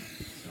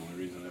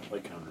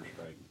like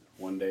Counter-Strike.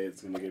 One day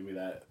it's going to give me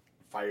that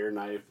fire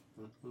knife.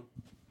 We're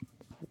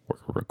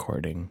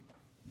recording.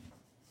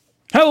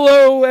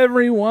 Hello,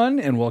 everyone,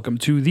 and welcome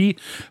to the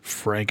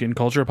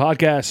Frankenculture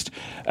podcast,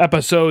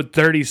 episode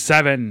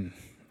 37.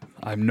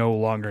 I'm no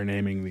longer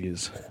naming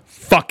these.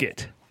 Fuck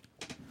it.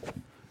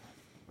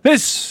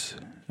 This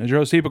is your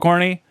host,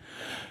 Corny,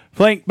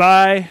 flanked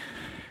by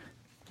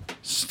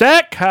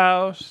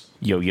Stackhouse.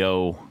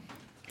 Yo.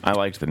 I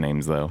liked the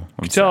names, though.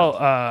 Tell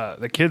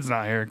the kid's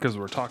not here because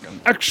we're talking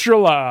extra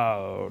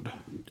loud.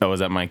 Oh, is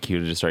that my cue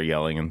to just start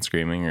yelling and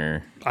screaming,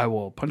 or? I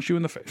will punch you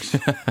in the face.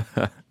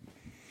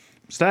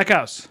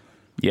 Stackhouse,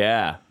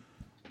 Yeah.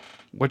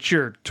 what's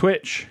your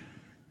Twitch?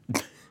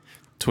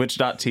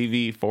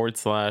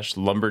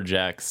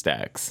 Twitch.tv/lumberjack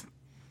stacks.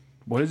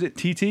 What is it,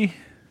 TT?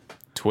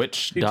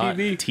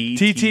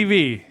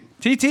 Twitch.tv.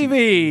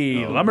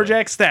 TTV.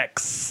 Lumberjack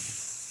Stacks.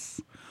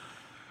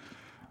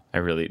 I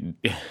really...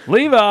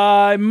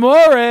 Levi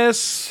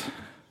Morris.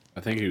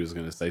 I think he was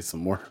going to say some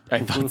more. I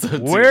thought so,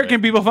 too. Where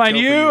can people find Go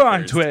for you you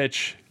on first.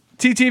 Twitch?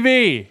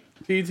 TTV.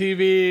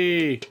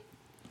 TTV.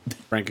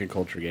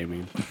 Frankenculture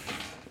Gaming.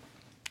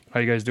 How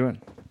you guys doing?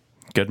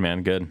 Good,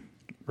 man. Good.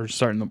 We're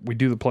starting. We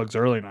do the plugs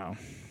early now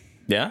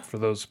Yeah? for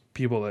those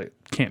people that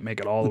can't make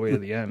it all the way to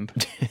the end.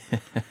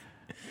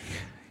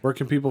 Where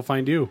can people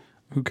find you?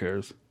 Who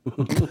cares?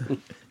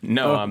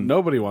 No,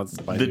 Nobody wants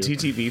to find the you.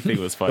 TTV thing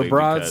was funny. The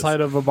broadside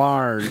of a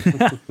barn.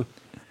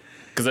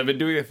 Because I've been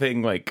doing a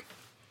thing, like,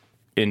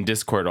 in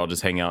Discord, I'll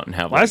just hang out and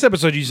have, like... Last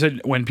episode, you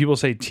said when people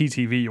say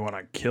TTV, you want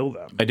to kill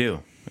them. I do.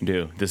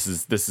 This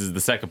is the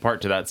second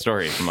part to that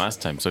story from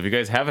last time. So if you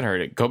guys haven't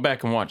heard it, go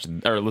back and watch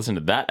or listen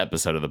to that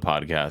episode of the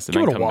podcast, and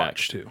Give then it a come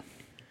watch back.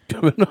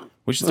 too.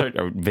 We should start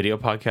a video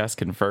podcast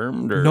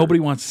confirmed. Or Nobody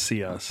wants to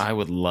see us. I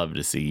would love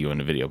to see you in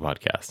a video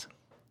podcast.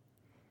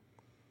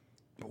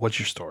 What's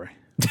your story?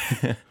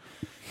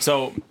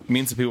 So me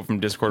and some people from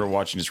Discord are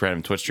watching just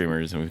random Twitch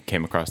streamers, and we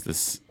came across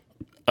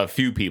a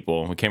few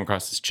people. We came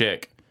across this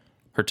chick.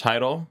 Her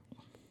title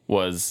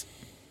was,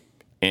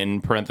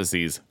 in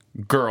parentheses,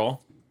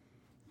 girl.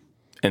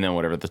 And then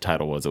whatever the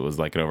title was, it was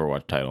like an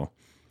Overwatch title.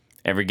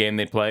 Every game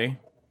they play,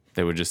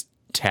 they would just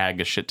tag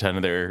a shit ton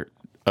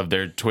of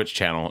their Twitch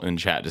channel in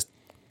chat. Just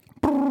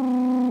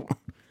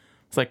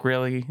it's like,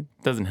 really?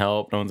 Doesn't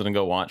help. No one's gonna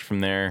go watch from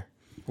there.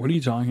 What are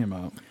you talking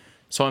about?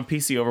 So on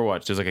PC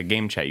Overwatch, there's like a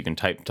game chat you can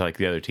type to like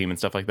the other team and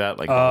stuff like that.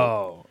 Like,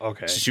 Oh,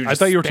 okay. She would I just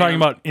thought you were spam- talking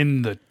about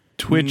in the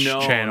Twitch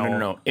channel.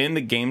 No. In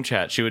the game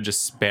chat, she would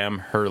just spam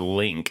her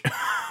link,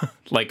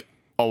 like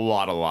a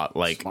lot.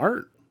 Like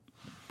Smart.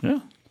 Yeah.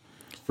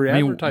 Free I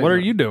mean, advertising. what are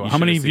you doing? You How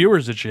many should've seen-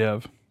 viewers did you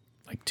have?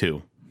 like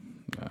 2.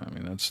 I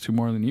mean, that's 2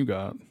 more than you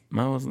got.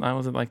 I was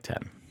at like 10.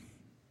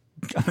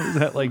 I was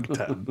at like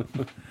 10.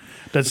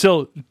 That's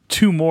still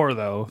 2 more,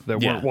 though,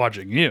 that Yeah. weren't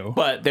watching you.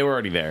 But they were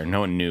already there. No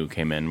one new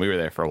came in. We were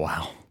there for a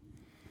while,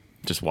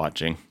 just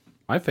watching.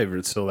 My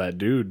favorite's still that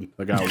dude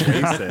that got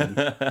wasted.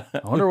 I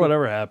wonder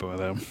whatever happened with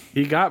him.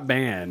 He got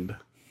banned.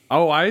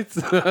 Oh, I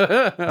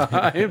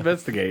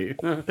investigate.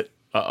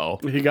 Uh-oh.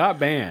 He got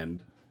banned.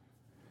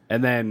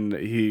 And then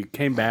he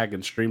came back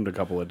and streamed a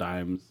couple of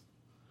times.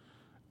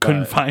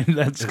 Couldn't find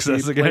that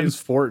success He again.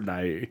 plays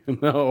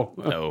Fortnite. No.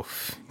 Oh,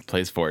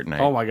 plays Fortnite.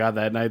 Oh my god,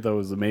 that night though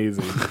was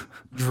amazing.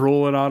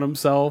 Drooling on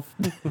himself.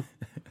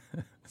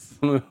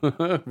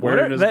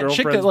 Wearing his That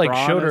chick that girlfriend's like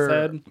bra showed on his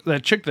her head.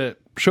 that chick that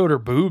showed her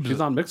boobs. She's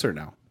on Mixer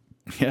now.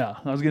 Yeah,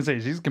 I was gonna say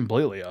she's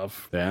completely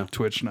off Yeah.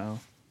 Twitch now.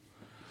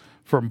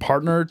 From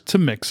partner to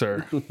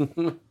mixer.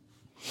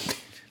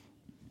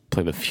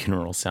 Play the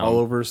funeral sound. All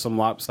over some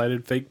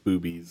lopsided fake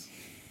boobies.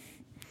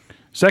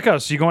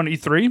 Stackhouse, you going to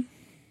E3?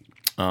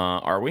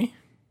 Are we?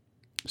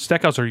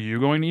 Stackhouse, are you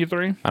going to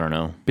E3? I don't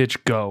know. Bitch,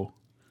 go.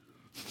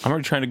 I'm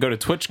already trying to go to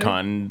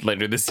TwitchCon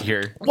later this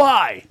year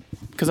Why?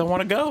 because I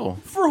want to go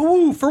For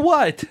who? For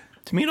what?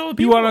 to meet all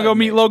the You people. want to I've go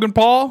meet met. Logan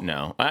Paul?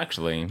 No,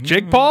 actually,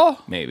 Jake Paul?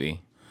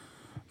 maybe.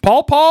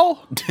 Paul?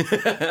 Paul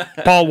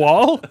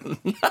Wall?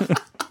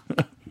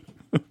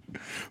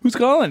 Who's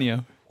calling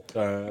you?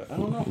 I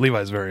don't know.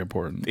 Levi's very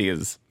important. He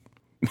is.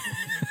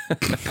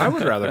 I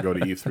would rather go to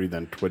E3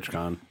 than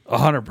TwitchCon.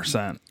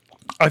 100%.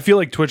 I feel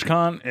like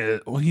TwitchCon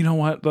is, well, you know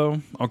what,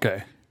 though?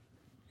 Okay.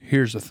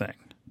 Here's the thing.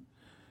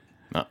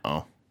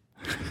 Uh-oh.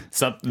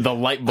 The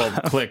light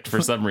bulb clicked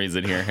for some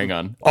reason here. Hang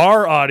on.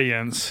 Our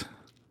audience,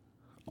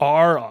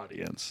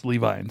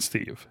 Levi and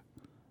Steve,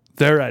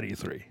 they're at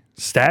E3.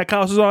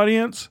 Stackhouse's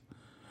audience,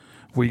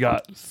 we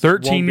got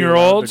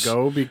 13-year-olds.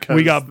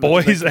 We got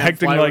boys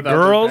acting like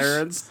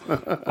girls.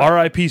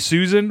 R.I.P.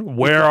 Susan,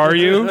 where are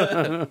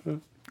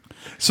you?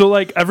 So,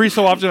 like, every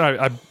so often,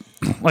 I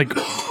like,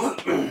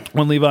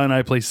 when Levi and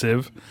I play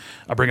Civ,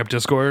 I bring up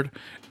Discord,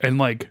 and,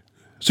 like,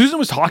 Susan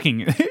was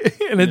talking,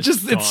 and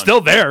it's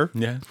still there.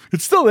 Yeah.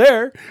 It's still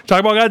there.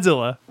 Talk about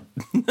Godzilla.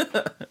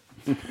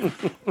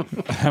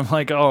 I'm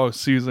like, oh,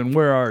 Susan,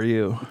 where are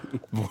you?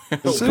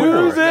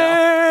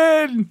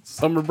 Susan!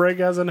 Summer break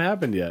hasn't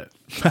happened yet.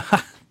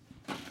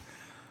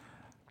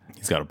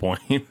 He's got a point.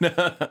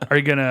 Are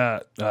you going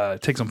to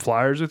take some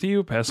flyers with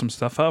you, pass some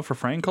stuff out for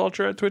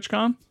Frankenculture at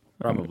TwitchCon?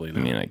 Probably not.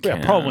 I mean, I Yeah,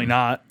 can. probably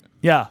not.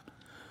 Yeah.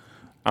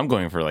 I'm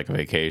going for like a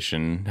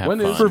vacation. Have When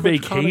fun. is For TwitchCon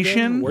again?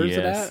 vacation? Where's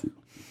Yes. it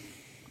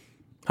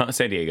Huh,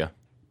 San Diego.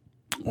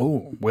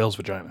 Oh, whale's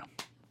vagina.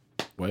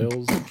 at?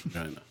 Wales,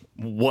 China.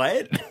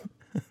 What?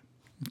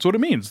 That's what it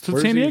means. That's what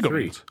Where's San Diego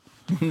E3? means.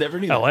 Never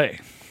knew. that. L.A.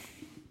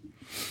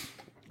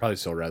 Probably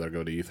still rather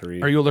go to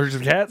E3. Are you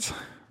allergic to cats?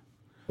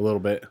 A little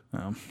bit.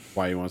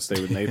 Why you want to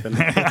stay with Nathan?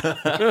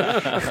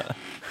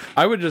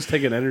 I would just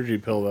take an energy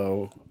pill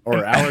though,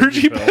 or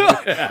allergy pill.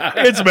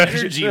 It's magic.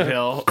 Energy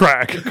pill.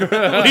 Crack.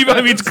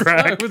 Levi means I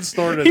crack. would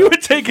snort it. He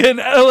would take an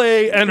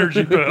LA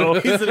energy pill,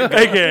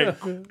 aka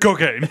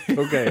cocaine.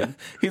 Okay.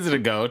 He's gonna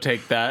go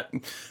take that.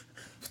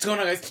 What's going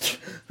on, guys?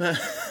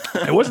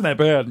 It wasn't that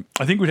bad.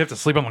 I think we'd have to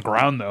sleep on the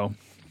ground though.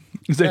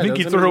 'Cause I think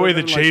he doesn't threw he away live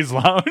the in, like- chaise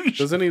lounge.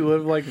 Doesn't he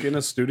live like in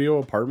a studio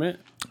apartment?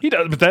 He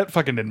does, but that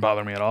fucking didn't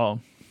bother me at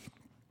all.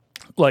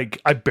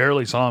 Like I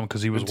barely saw him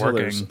because he was Until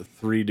there's working.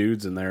 3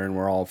 dudes in there and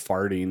we're all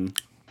farting,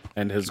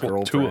 and his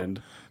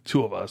girlfriend.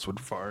 Two of us would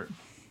fart.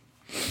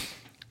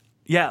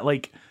 Yeah,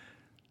 like,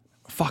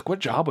 fuck. What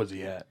job was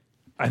he at?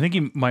 I think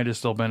he might have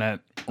still been at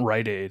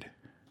Rite Aid.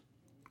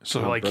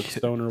 So like,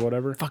 Brookstone or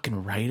whatever.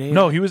 Fucking Rite Aid?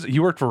 no, he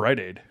worked for Rite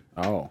Aid.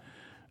 Oh,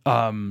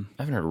 I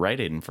haven't heard Rite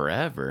Aid in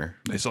forever.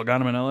 They still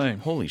got him in L.A.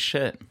 Holy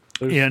shit.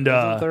 there's, And,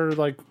 isn't there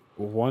like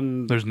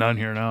one? There's none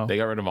here now. They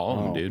got rid of all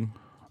of them, dude.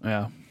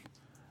 Yeah.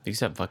 They used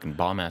to have fucking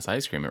bomb-ass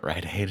ice cream at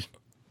Rite Aid.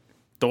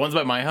 The ones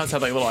by my house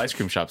had like little ice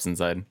cream shops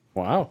inside.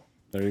 Wow,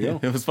 there you go.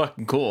 It was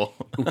fucking cool.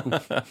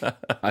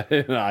 I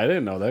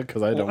didn't know that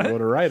because I don't go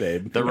to Rite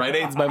Aid. The Rite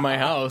Aids by my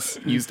house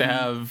used to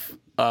have,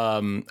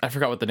 I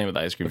forgot what the name of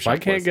the ice cream shop I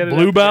can't was. get it.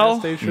 Blue at the Bell? gas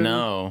station.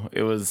 No,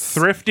 it was...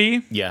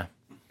 Thrifty. Yeah.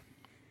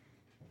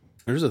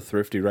 There's a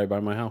Thrifty right by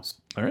my house.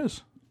 There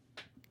is.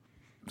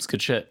 It's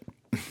good shit.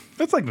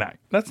 That's like not.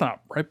 That's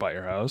not right by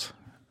your house.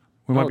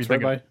 We might be it's right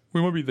thinking. by.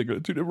 We might be thinking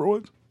of two different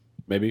ones.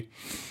 Maybe.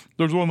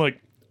 There's one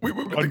like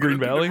on Green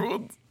Valley.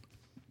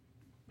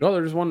 No,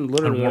 there's one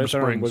literally Warm right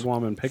there on Springs.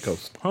 Wigwam and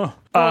Pecos. Huh.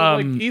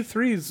 Like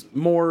E3's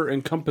more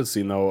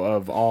encompassing though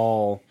of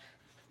all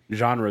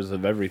genres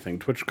of everything.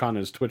 TwitchCon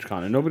is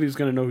TwitchCon, and nobody's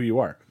gonna know who you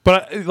are.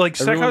 But like Everyone's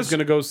Stackhouse.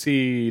 gonna go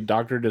see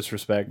Dr.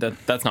 Disrespect.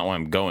 That's not why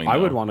I'm going, I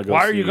though. would want to go.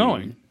 Why are see- you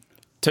going?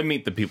 To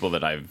meet the people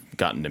that I've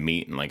gotten to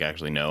meet and like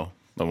actually know,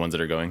 the ones that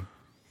are going.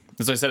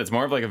 As I said, it's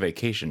more of like a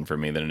vacation for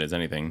me than it is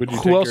anything. Would you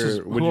Who take else your,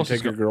 is- Would who you else is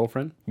take your go-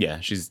 girlfriend? Yeah,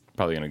 she's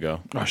probably gonna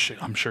go. Oh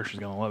shit! I'm sure she's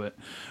gonna love it.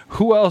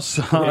 Who else?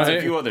 There's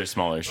a few other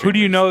smaller. Who do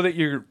you streamers. know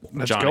that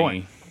that's Johnny.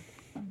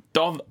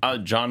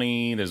 going?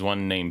 Johnny. There's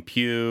one named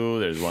Pew.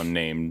 There's one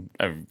named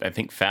I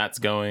think Fat's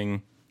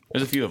going.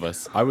 There's a few of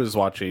us. I was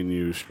watching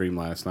you stream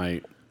last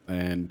night,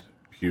 and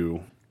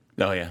Pew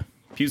Oh yeah,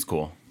 Pew's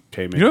cool.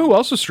 came in. You know who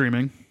else is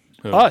streaming?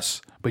 Who?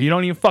 Us. But you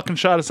don't even fucking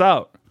shout us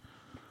out.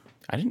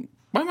 I didn't.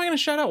 Why am I gonna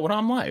shout out when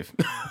I'm live?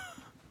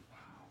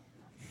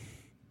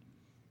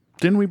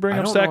 Didn't we bring I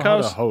up don't know how to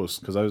Stackhouse?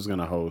 host because I was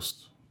gonna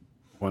host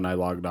when I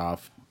logged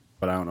off,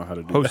 but I don't know how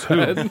to do Host who?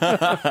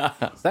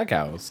 that.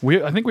 Stackhouse.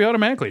 I think we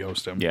automatically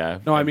host him. Yeah.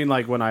 No, I mean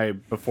like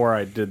before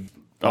I did.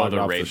 Oh, log the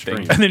off raid stream.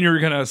 thing. And then you were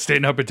gonna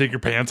stand up and take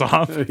your pants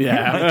off.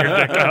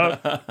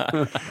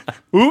 Yeah.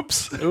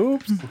 Oops.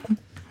 Oops.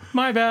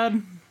 My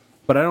bad.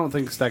 But I don't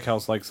think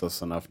Stackhouse likes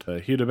us enough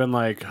to. He'd have been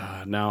like,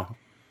 no.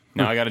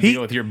 Now I got to He-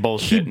 deal with your He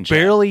bullshit and chat.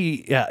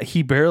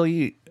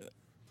 barely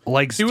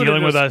likes would've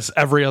dealing with just- us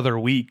every other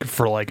week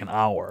for like an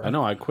hour. I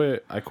know. I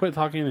quit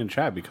talking in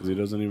chat because he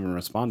doesn't even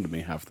respond to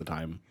me half the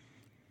time.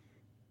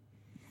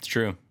 It's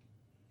true.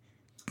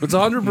 It's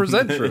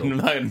 100% true.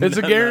 It's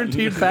a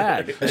guaranteed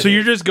fact. So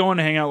you're just going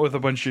to hang out with a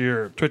bunch of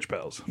your Twitch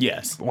pals.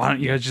 Yes, Why don't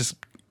you guys just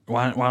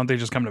why don't they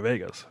just come to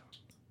Vegas?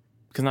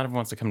 because not everyone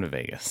wants to come to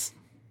Vegas.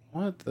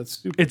 What? That's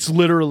stupid. It's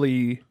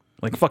literally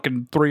like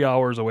fucking 3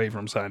 hours away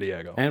from San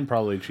Diego. And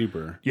probably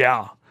cheaper.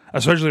 Yeah.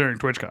 Especially during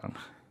TwitchCon.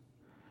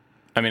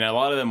 I mean, a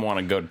lot of them want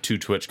to go to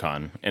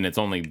TwitchCon, and it's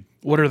only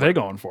What are they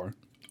going for?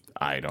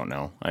 I don't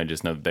know. I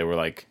just know that they were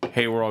like,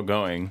 "Hey, we're all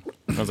going."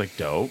 I was like,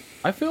 "Dope."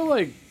 I feel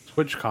like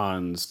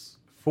TwitchCon's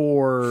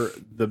for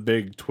the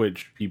big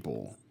Twitch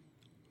people.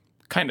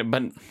 Kind of,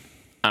 but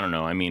I don't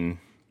know. I mean,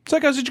 So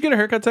guys, did you get a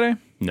haircut today?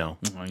 no.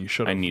 Oh, you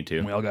should. I need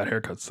to. We all got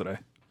haircuts today.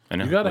 I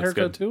know. You got a looks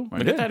haircut good. too?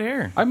 Look at that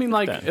hair. I mean,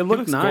 like, That. it looked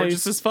looks nice,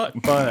 gorgeous as fuck.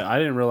 but I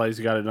didn't realize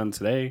you got it done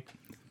today.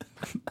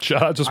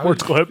 Shout out to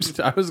Sports Clips.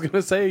 I was going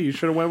to say, you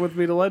should have went with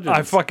me to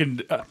Legends.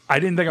 I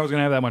didn't think I was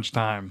gonna have that much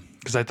time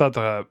because I thought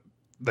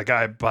the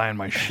guy buying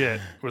my shit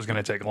was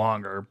gonna take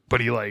longer, but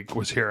he like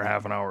was here a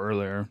half an hour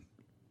earlier.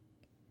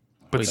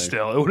 But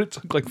still, it would have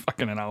took like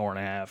fucking an hour and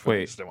a half. I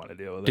Wait, just didn't want to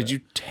deal with it. Did you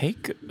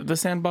take the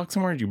sandbox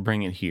somewhere? Or did you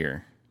bring it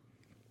here?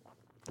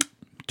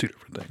 Two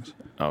different things.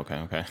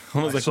 Okay.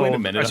 I was like, Sold- wait a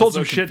minute. I I'm sold so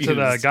some shit to the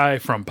confused. guy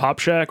from Pop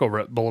Shack over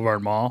at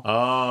Boulevard Mall,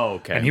 Oh,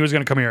 okay. and he was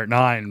gonna come here at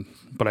 9.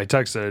 But I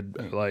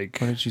texted like,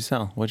 What did you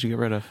sell? What'd you get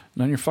rid of?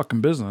 none of your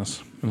fucking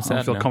business. I don't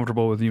sad feel now.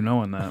 comfortable with you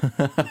knowing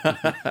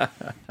that.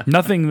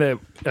 Nothing that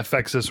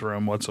affects this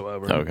room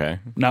whatsoever. Okay.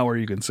 Not where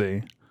you can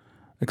see,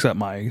 except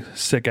my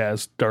sick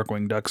ass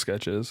Darkwing Duck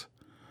sketches.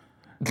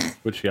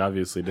 which he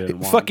obviously didn't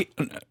want. Fuck it.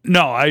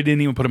 No, I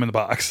didn't even put him in the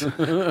box. I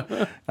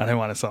didn't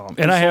want to sell him.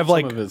 And I have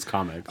some of his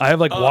comics I have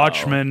like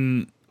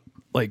Watchmen,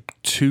 like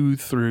 2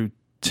 through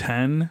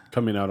 10,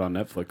 coming out on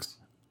Netflix,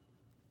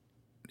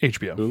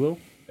 HBO, Hulu,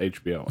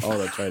 HBO. Oh,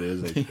 that's right, it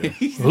is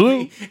HBO.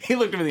 Hulu, He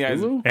looked him in the eyes.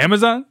 Hulu?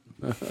 Amazon,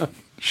 I'm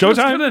Showtime.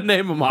 gonna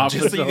name them off.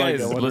 Just so you guys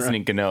going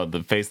listening can know,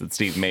 the face that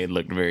Steve made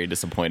looked very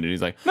disappointed.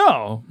 He's like,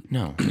 No,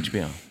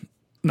 HBO.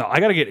 no, I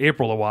got to get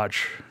April to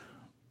watch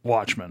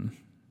Watchmen.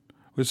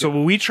 So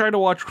we tried to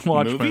watch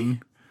Watchmen. Movie?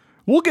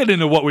 We'll get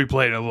into what we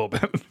played in a little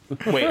bit.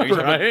 Wait, are you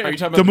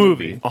talking about The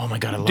movie. Oh my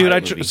god, I love Dude,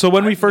 that movie. so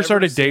when we first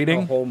Never started seen dating,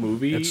 the whole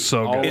movie. it's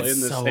so good. all it's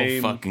in the so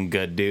same. fucking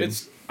good, dude.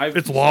 It's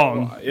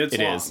long. It's It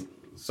long. is.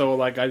 So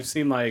like I've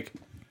seen like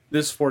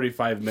this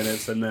 45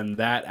 minutes and then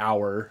that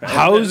hour. And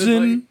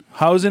then it's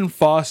Hausen,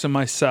 Foss, and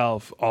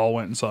myself all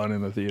went and saw it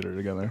in the theater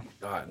together.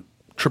 God,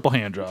 Triple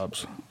hand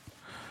jobs.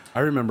 I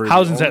remember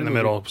Hausen sat in only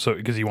the movie- middle so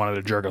because he wanted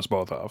to jerk us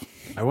both off.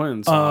 I went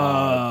and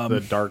saw The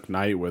Dark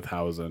Knight with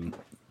Hausen.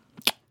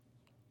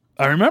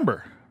 I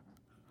remember.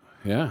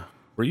 Yeah,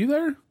 were you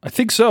there? I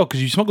think so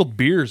because you smuggled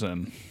beers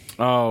in.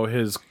 Oh,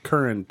 his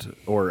current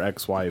or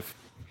ex-wife,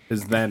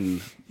 his then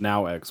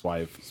now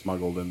ex-wife,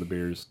 smuggled in the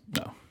beers.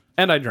 No.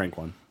 And I drank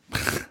one.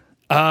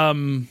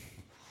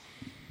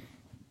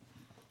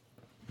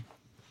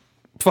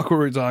 Fuck, what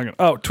were we talking?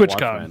 Oh,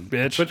 TwitchCon, Watchmen.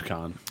 bitch.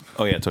 TwitchCon.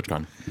 Oh yeah,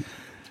 TwitchCon.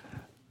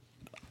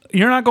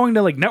 You're not going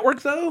to like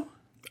network though?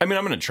 I mean,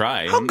 I'm gonna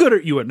try. How good are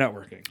you at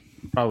networking?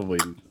 Probably.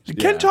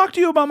 Ken talk to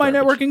you about my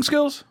networking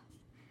skills?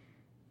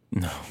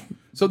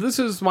 So this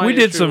is my We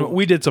did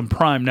issue. some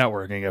prime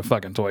networking at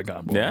fucking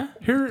ToyCon. boy. Yeah.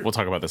 Here- We'll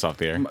talk about this off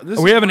the air. This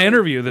We is have an my-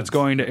 interview that's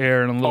going to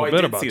air in a little I bit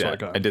did about see that.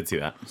 ToyCon. I did see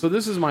that. So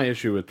this is my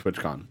issue with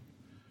TwitchCon.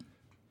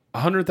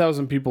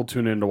 100,000 people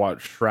tune in to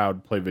watch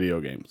Shroud play video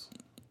games.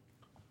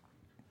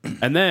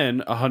 And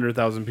then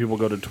 100,000 people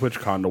go to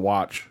TwitchCon to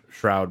watch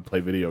Shroud play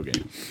video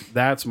games.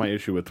 That's my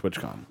issue with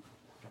TwitchCon.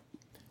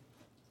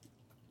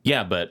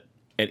 Yeah, but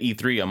at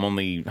E3, I'm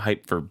only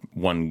hyped for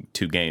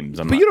 1-2 games.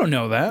 But you don't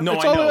know that. No,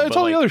 it's I all, know, it's but,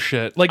 all the like, other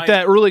shit. Like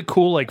that really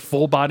cool, like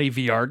full body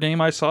VR game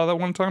I saw that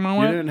one time I You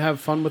went. didn't have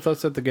fun with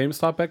us at the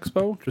GameStop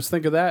Expo? Just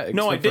think of that.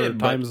 No, I except for did,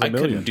 but times a I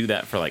million. couldn't do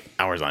that for like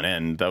hours on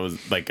end. That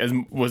was like as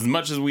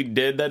much as we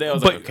did that day. I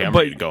was But like, okay, I'm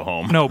ready to go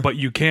home. No, but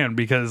you can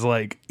because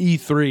like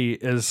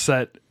E3 is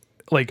set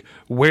like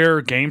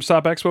where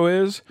GameStop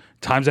Expo is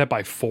times that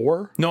by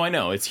 4. No, I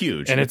know it's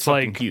huge, And it's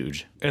fucking like-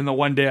 huge. And the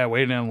one day I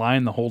waited in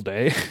line the whole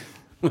day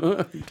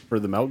For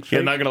the milkshake? Yeah,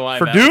 not gonna lie.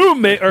 for Matt,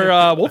 Doom or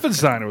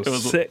Wolfenstein. It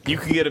was sick. You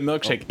could get a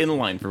milkshake in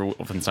line for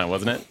Wolfenstein,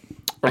 wasn't it?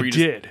 Or I were you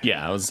did.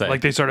 Yeah, I was saying.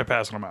 Like they started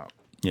passing them out.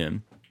 yeah.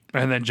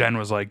 And then Jen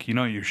was like, you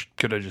know, you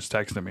could have just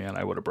texted me and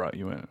I would have brought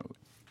you in.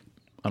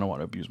 I don't want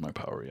to abuse my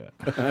power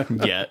yet.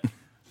 Yet.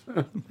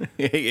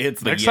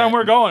 It's the Next yet. time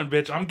we're going,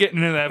 bitch, I'm getting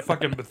into that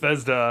fucking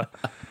Bethesda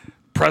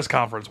press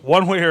conference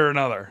one way or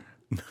another.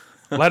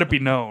 Let it be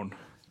known.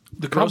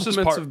 The grossest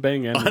Compliments part, of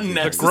Bang Energy.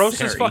 Unnecessary.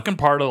 grossest fucking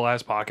part of the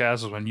last podcast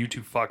is when you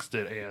two fucks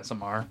did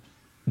ASMR.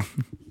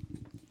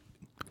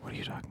 What are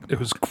you talking about? It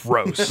was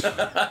gross.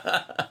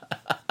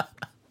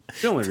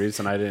 The only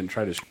reason I didn't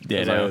try to...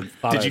 Yeah, no.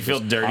 Did you feel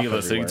dirty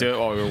listening to it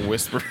while we were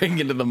whispering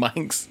into the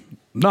mics?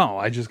 No,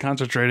 I just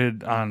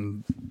concentrated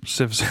on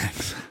Civ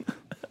 6.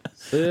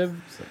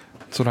 Civ?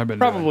 That's what I've been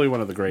doing. Probably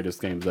one of the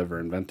greatest games ever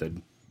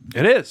invented.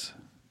 It is.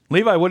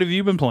 Levi, what have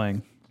you been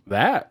playing?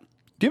 That?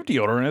 Do you have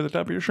deodorant at the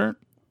top of your shirt?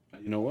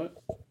 You know what?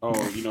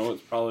 Oh, you know,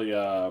 it's probably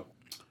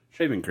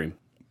shaving cream.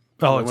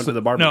 Oh, I went to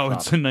the barber No, shop.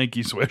 it's a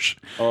Nike swish.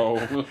 Oh.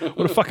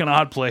 What a fucking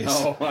odd place.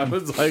 Oh, I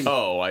was like...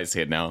 Oh, I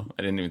see it now.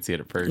 I didn't even see it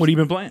at first. What have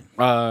you been playing?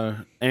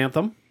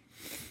 Anthem.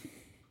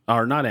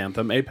 Or not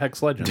Anthem,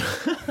 Apex Legends.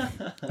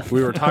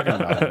 We were talking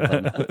about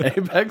Anthem.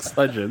 Apex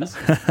Legends.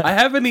 I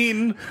haven't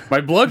eaten. My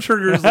blood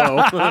sugar's low.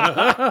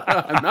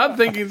 I'm not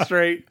thinking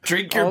straight.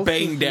 Drink your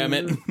bang, damn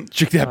it.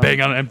 Drink that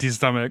bang on an empty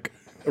stomach.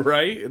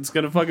 Right? It's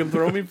going to fucking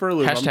throw me for a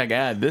loop. Hashtag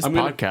ad. This I'm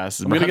gonna- podcast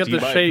is I'm gonna brought get to you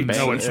the by shakes. Bang.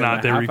 No, it's in not.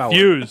 a They half hour.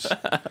 refuse.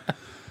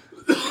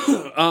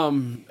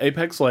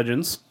 Apex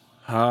Legends.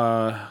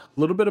 A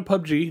little bit of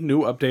PUBG.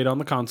 New update on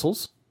the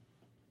consoles.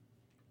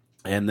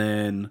 And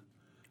then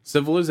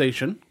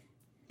Civilization.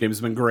 Game's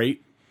been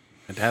great.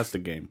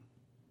 Fantastic game.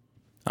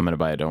 I'm gonna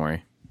buy it. Don't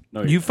worry.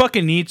 No, You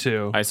fucking need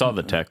to. I saw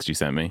the text you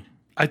sent me.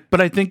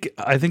 But I think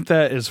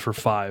that is for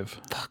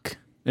 5. Fuck.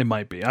 It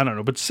might be. I don't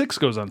know. But 6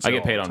 goes on I sale.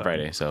 get paid all on the time.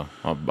 Friday, so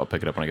I'll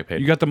pick it up when I get paid.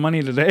 You got the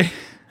money today?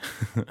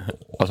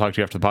 I'll talk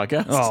to you after the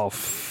podcast. Oh,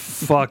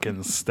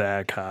 fucking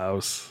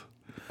Stackhouse.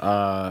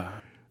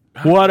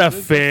 What a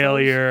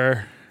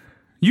failure.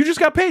 You just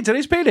got paid.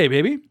 Today's payday,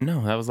 baby.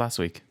 No, that was last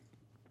week.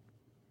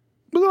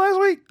 Was it last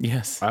week?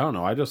 Yes. I don't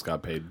know. I just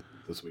got paid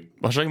this week.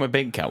 I'll show you my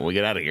bank account when we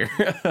get out of here.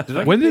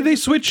 When did they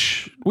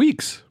switch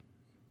weeks?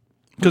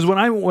 Because when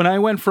I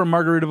went from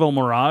Margaritaville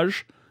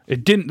Mirage,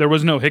 it didn't. There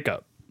was no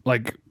hiccup.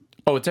 Like,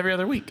 Oh, it's every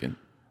other week.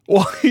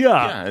 well, Yeah,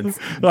 yeah, it's,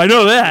 I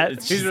know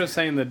that. He's just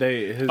saying the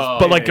day. His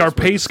But like our days were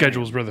pay the same.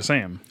 schedules were the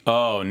same.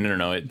 oh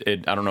no.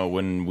 It I don't know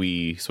when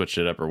we switched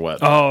it up or what.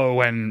 Oh,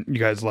 when you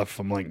guys left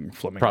from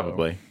Flamingo.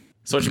 Probably.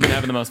 So what you been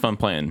having the most fun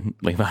playing,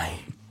 Levi?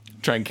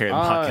 Try and carry the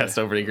podcast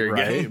over here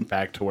again. Right,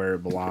 back to where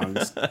it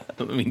belongs.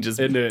 Let me just.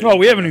 Oh,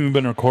 we haven't even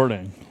been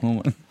recording.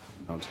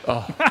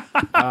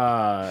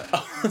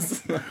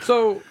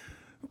 So,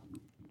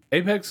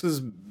 Apex has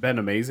been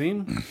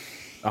amazing.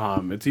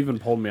 It's even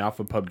pulled me off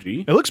of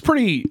PUBG. It looks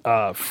pretty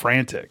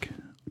frantic.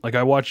 Like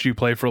I watched you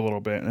play for a little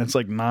bit, and it's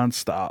like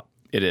nonstop.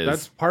 It is.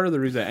 That's part of the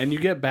reason, and you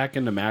get back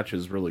into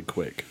matches really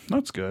quick.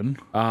 That's good.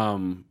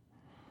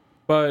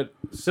 But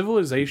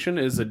Civilization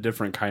is a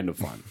different kind of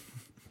fun.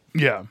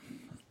 Yeah.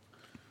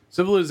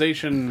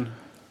 Civilization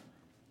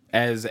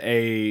as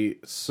a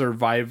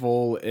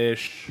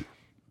survival-ish,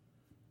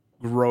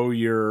 grow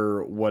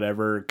your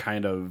whatever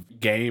kind of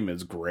game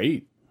is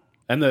great.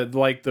 And the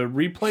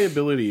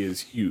replayability is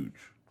huge.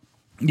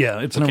 Yeah,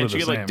 it's never Can't the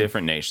you same. get like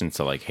different nations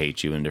to like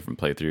hate you in different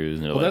playthroughs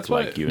and Well, that's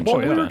like you and we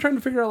shit? were trying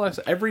to figure out last.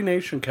 Every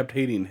nation kept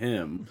hating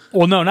him.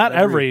 Well, no, not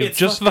every. It's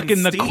Just fucking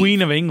fucking the Steve.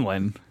 Queen of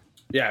England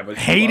Yeah, but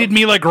hated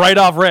me like right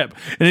off rip,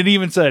 and it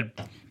even said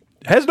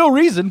has no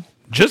reason,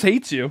 just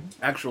hates you.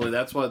 Actually,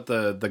 that's what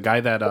the guy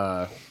that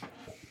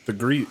the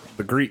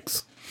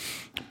Greeks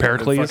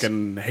Pericles.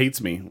 fucking hates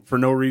me for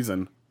no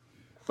reason.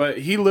 But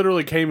he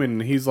literally came in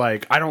and he's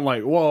like, I don't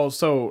like. Well,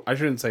 so I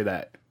shouldn't say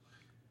that.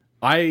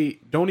 I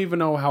don't even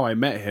know how I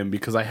met him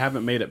because I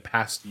haven't made it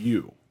past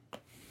you.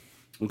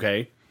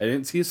 Okay? I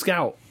didn't see a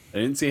scout. I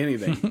didn't see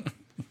anything.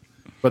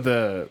 But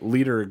the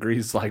leader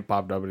agrees, like,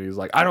 popped up and he's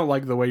like, I don't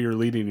like the way you're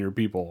leading your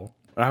people.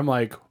 And I'm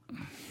like,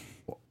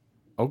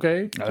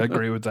 okay. I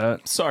agree with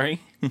that. Sorry.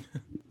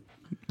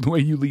 The way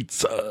you lead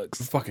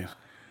sucks. Fucking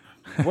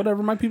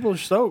whatever. My people are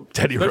stoked.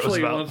 Teddy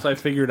Especially Roosevelt. once I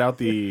figured out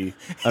the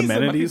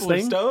amenities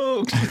thing.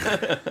 Stoked.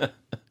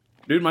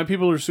 Dude, my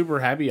people are super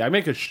happy. I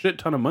make a shit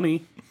ton of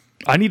money.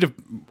 I need to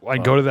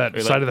go to that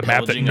You're, side like, of the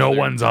map that pillaging no other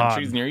one's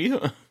countries on. near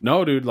you.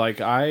 No, dude, like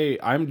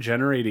I'm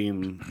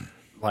generating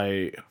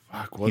like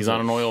fuck. He's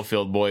on an oil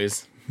field,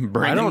 boys.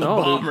 Bring I don't the know,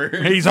 dude.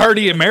 bomber. He's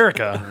already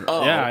America.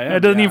 Yeah, It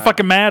doesn't even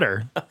fucking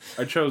matter.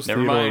 I chose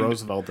Never Theodore mind.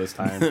 Roosevelt this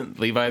time.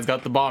 Levi's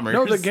got the bombers.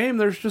 No, the game.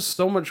 There's just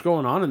so much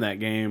going on in that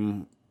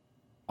game,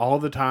 all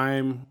the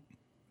time.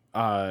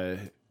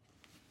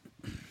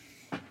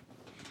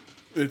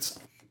 It's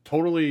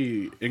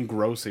totally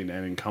engrossing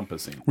and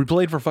encompassing. We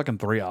played for fucking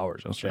 3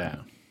 hours. That's right. Yeah.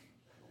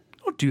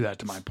 Don't do that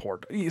to my poor.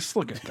 Just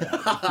look at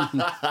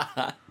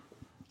that.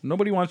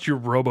 Nobody wants your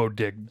robo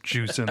dick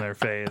juice in their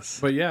face.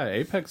 But yeah,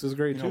 Apex is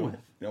great too.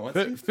 You know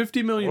what's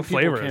 50 million What people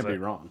flavor can't is be it?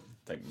 wrong.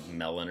 like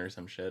melon or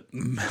some shit?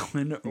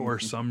 Melon or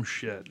some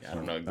shit. I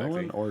don't know exactly.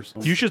 Melon or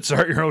something. You should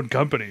start your own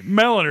company.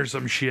 Melon or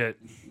some shit.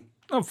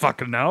 I don't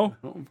fucking know.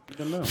 I don't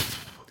fucking know.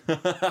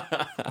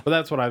 But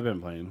that's what I've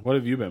been playing. What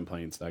have you been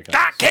playing, Stack?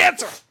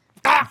 Cancer!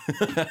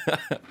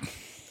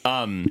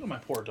 My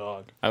poor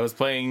dog. I was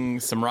playing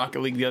some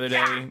Rocket League the other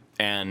day,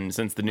 and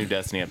since the new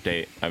Destiny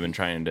update, I've been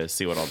trying to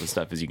see what all the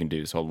stuff is you can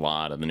do. So a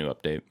lot of the new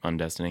update on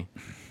Destiny.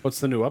 What's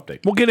the new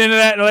update? We'll get into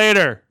that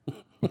later.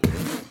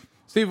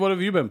 Steve, what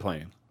have you been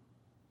playing?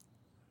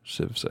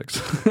 Civ 6.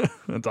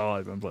 That's all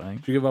I've been playing.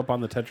 Did you give up on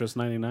the Tetris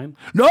 99?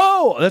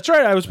 No, that's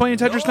right. I was playing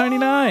Tetris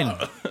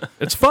 99.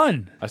 It's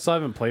fun. I still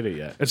haven't played it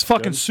yet. It's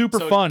fucking Good. super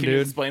So fun, can you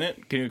dude. explain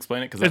it? Can you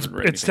explain it? Because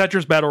It's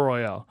Tetris Battle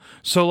Royale.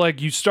 So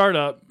like you start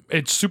up,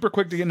 it's super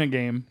quick to get in a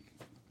game,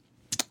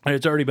 and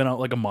it's already been out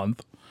like a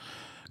month.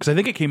 Because I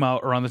think it came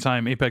out around the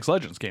time Apex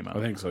Legends came out.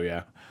 I think so,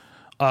 yeah.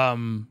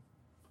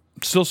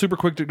 Still super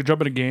quick to jump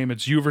in a game.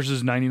 It's you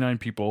versus 99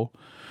 people.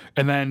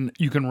 And then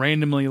you can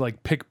randomly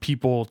like pick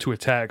people to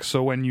attack.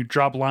 So when you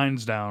drop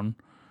lines down,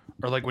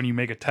 or like when you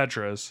make a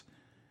Tetris,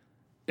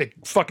 it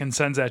fucking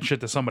sends that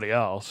shit to somebody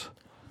else.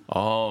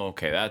 Oh,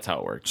 okay. That's how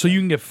it works. So you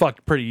can get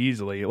fucked pretty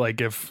easily.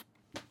 Like if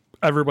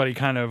everybody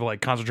kind of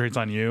like concentrates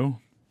on you,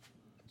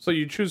 So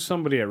you choose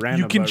somebody at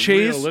random. you can but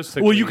chase.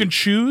 realistically- Well, you can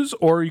choose,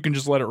 or you can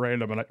just let it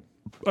random. And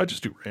I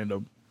just do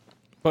random.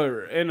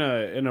 But in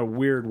a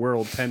weird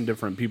world, 10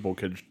 different people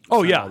could.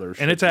 Oh send yeah, all their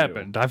shit and it's to you.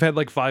 happened. I've had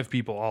like 5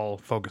 people all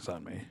focus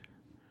on me,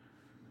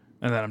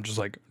 and then I'm just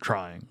like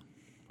trying.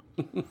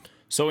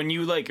 So when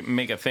you like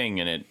make a thing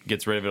and it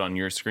gets rid of it on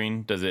your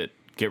screen, does it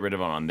get rid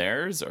of it on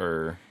theirs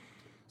or?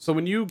 So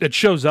when you It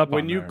shows up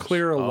when on you theirs.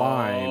 clear a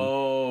line.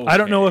 Oh, I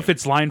don't know if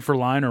it's line for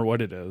line or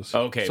what it is.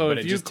 Okay, So but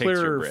if it you just takes your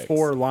clear bricks.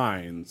 4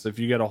 lines, if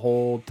you get a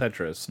whole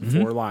Tetris,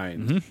 4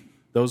 lines,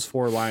 those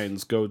 4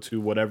 lines go to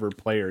whatever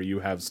player you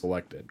have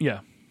selected.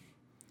 Yeah.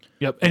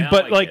 Yep. And Now I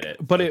but get like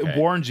it. but it Okay.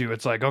 warns you.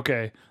 It's like,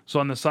 okay, so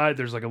on the side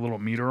there's like a little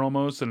meter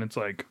almost, and it's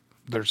like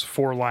there's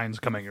 4 lines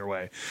coming your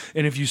way.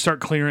 And if you start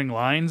clearing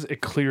lines, it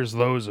clears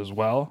those as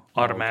well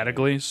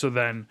automatically. So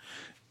then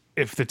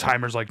if the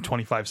timer's like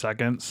 25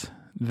 seconds,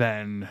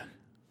 then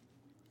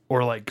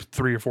or like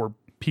 3 or 4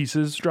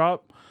 pieces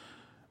drop,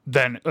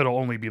 then it'll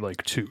only be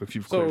like 2 if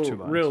you've So cleared 2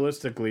 lines.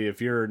 realistically, if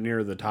you're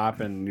near the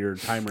top and your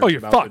timer Oh, is you're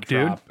about fucked, to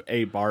dude. drop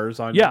 8 bars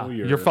on yeah,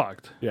 you, you're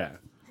fucked. Yeah,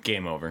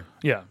 Game over.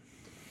 Yeah.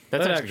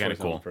 That's that actually kind of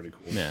sounds cool. Pretty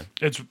cool. Yeah.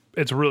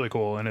 It's really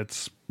cool, and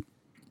it's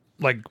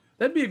like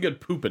That'd be a good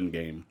pooping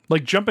game.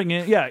 jumping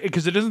in, yeah,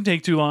 because it doesn't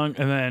take too long.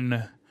 And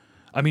then,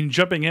 I mean,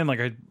 jumping in, like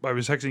I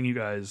was texting you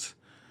guys,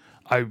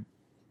 I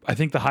I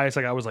think the highest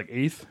I got was like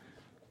 8th,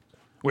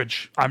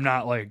 which I'm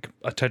not like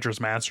a Tetris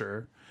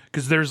master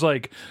because there's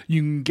like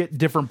you can get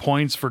different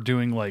points for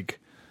doing like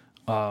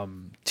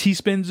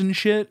T-spins and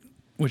shit,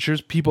 which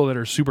there's people that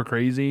are super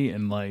crazy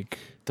and like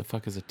The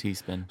fuck is a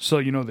T-spin? so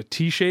you know the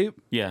T shape,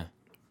 Yeah.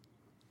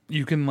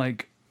 you can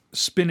like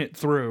spin it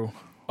through.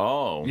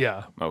 Oh.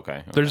 Yeah.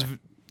 Okay. There's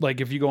like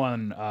if you go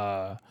on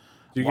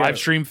You live get-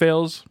 stream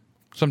fails,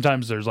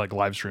 sometimes there's like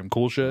live stream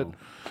cool shit.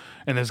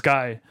 And this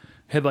guy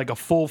had like a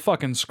full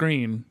fucking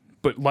screen,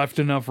 but left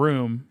enough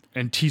room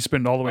and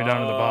T-spinned all the way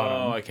down to the Oh,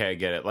 bottom. okay, I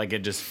get it. Like it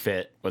just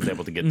fit, was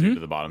able to get through to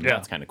the bottom. Yeah.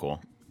 That's kind of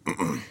cool.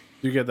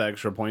 You get the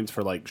extra points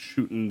for like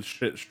shooting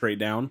shit straight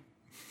down.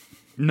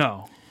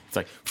 No. It's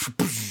like,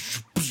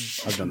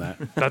 I've done that.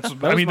 That's I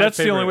was mean my that's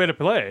the only favorite. way to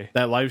play.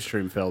 That live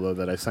stream fail though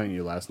that I sent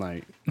you last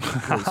night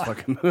was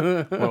fucking.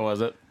 what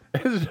was it?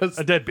 It was just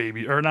A dead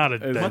baby or not a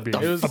dead baby.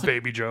 it was- a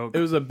baby joke. it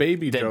was a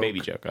baby Dead joke. baby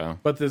joke. Oh.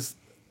 But this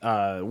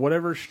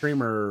whatever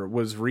streamer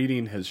was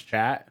reading his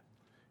chat,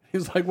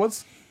 he's like,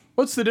 "What's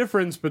the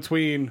difference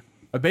between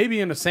a baby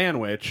and a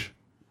sandwich?"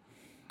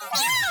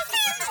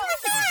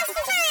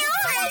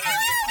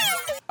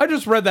 I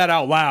just read that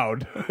out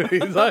loud.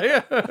 He's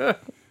like,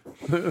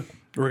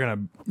 We're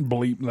gonna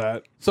bleep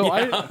that. so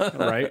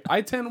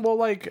I tend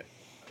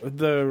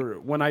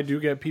when I do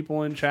get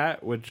people in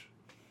chat, which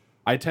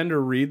I tend to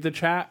read the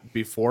chat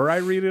before I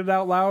read it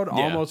out loud,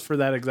 almost for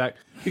that exact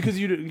because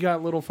you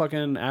got little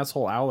fucking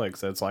asshole Alex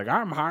that's like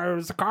I'm high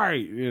as a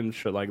kite and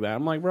shit like that.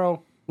 I'm like,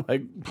 bro,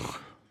 like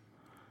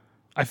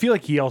I feel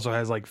like he also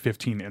has like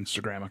 15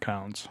 Instagram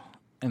accounts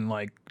and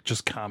like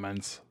just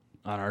comments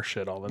on our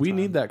shit all the time. we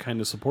need that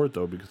kind of support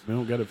though because we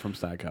don't get it from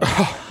Stackhouse.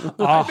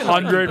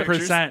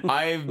 100%.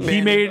 I've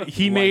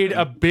He made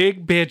a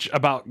big bitch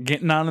about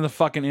getting onto the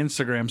fucking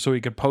Instagram so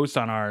he could post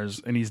on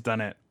ours, and he's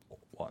done it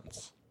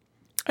once.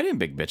 I didn't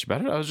big bitch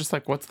about it. I was just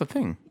like, what's the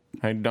thing?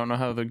 I don't know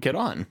how to get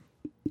on.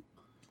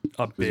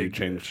 A You big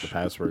changed the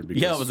password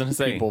because Yeah, I was gonna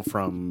say. people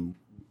from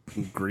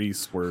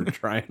Greece were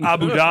trying.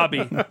 Abu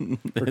Dhabi.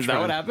 Is that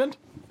what happened?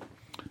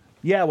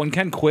 Yeah, when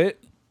Ken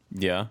quit.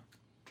 Yeah.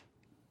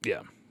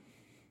 Yeah,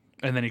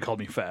 and then he called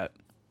me fat.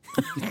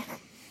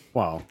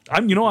 Wow,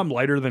 I'm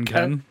lighter than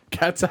Ken.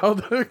 cat's out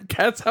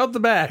the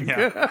bag.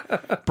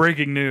 Yeah.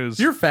 Breaking news.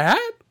 You're fat.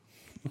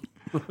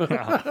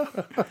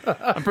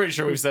 I'm pretty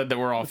sure we've said that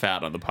we're all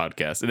fat on the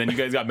podcast. And then you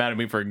guys got mad at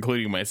me for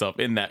including myself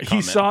in that He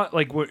comment. saw it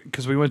like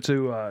because we went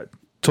to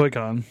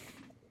ToyCon,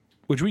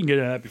 which we can get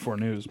into that before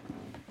news.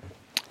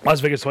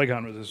 Las Vegas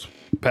ToyCon was this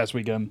past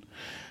weekend,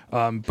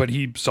 but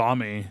he saw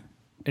me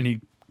and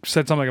he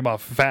said something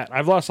about fat.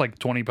 I've lost like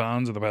 20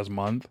 pounds in the past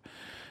month,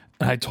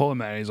 and I told him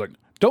that, and he's like,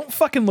 "Don't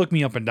fucking look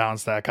me up and down,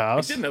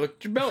 Stackhouse." I looked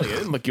at your belly. I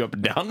didn't look you up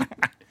and down.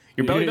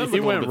 Your belly does He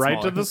look a went little bit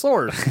right to the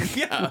smaller. source.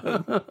 Yeah.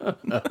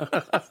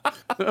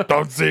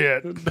 Don't see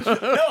it.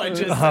 No, I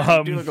just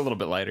you do look a little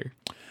bit lighter.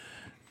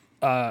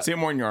 See it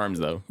more in your arms,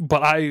 though.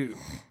 But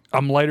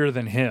I'm lighter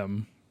than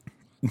him,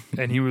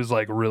 and he was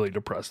like really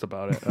depressed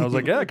about it. And I was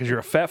like, "Yeah, because you're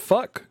a fat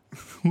fuck.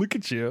 Look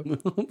at you."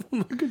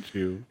 Look at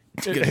you.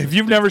 If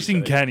you've never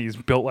seen Ken, he's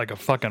built like a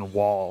fucking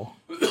wall.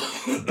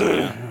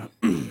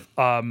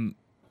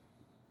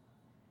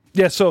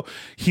 Yeah, so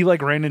he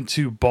like ran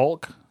into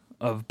Bulk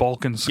of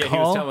Bulk and Skull. Yeah, he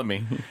was telling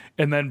me.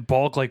 And then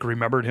Bulk like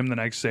remembered him the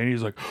next day and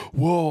he's like,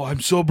 "Whoa, I'm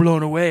so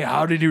blown away.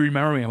 How did he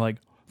remember me?" I'm like,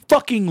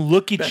 "Fucking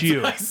look at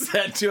you. I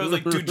said too. I was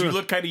like, dude, you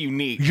look kind of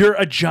unique. You're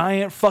a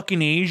giant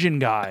fucking Asian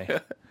guy.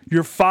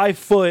 You're 5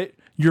 foot.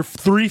 You're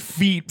 3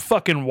 feet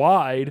fucking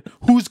wide.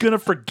 Who's gonna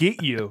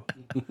forget you?"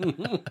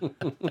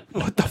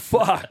 What the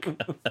fuck?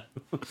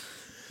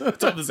 I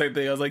told him the same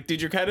thing. I was like,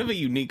 dude, you're kind of a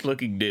unique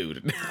looking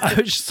dude. I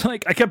was just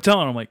like, I kept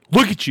telling him, like,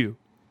 "Look at you,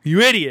 you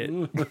idiot."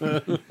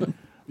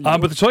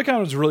 But the ToyCon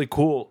was really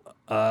cool.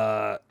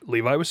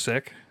 Levi was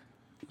sick,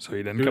 so he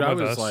didn't Dude, come I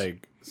with was us.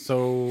 like,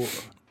 so.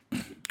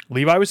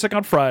 Levi was sick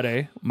on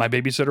Friday. My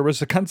babysitter was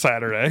sick on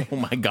Saturday. Oh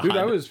my god. Dude,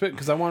 I was fit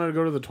because I wanted to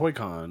go to the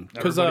ToyCon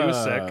because Everybody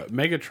was sick.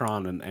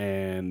 Megatron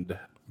and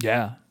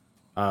Yeah,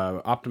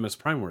 Optimus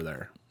Prime were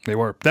there. they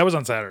were. That was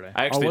on Saturday.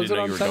 I actually was didn't it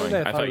know on you were Saturday?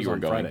 going. I it thought was you were on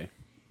going. Friday.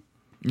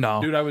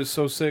 No, Dude, I was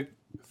so sick.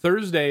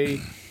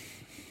 Thursday,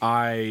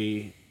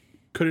 I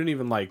couldn't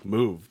even like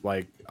move.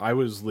 Like I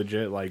was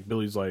legit. Like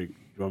Billy's like, "You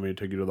want me to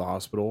take you to the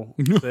hospital?"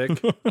 Sick,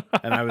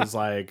 and I was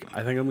like,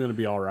 "I think I'm gonna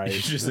be all right."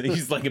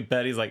 He's like in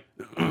bed. He's like,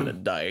 I'm gonna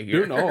die here.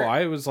 Dude, no,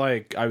 I was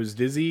like, I was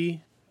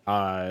dizzy.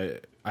 I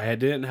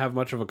didn't have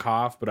much of a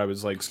cough, but I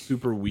was like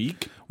super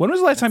weak. when was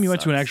the last time you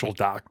went to an sucks. actual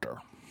doctor?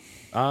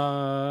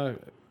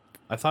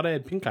 I thought I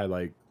had pink eye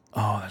like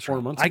Oh, that's 4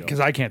 months ago.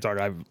 Because I can't talk.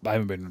 I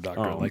haven't been to a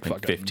doctor in like Like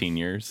fucking 15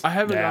 years. I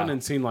haven't Yeah. gone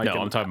and seen like. No,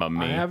 I'm talking about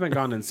me. I haven't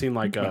gone and seen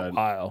like a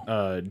while.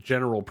 a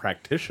general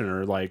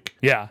practitioner. Like,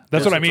 Yeah,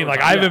 that's what I mean. Like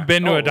I haven't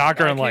been to a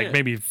doctor in like can't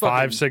maybe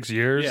fucking- 5-6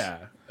 years. yeah,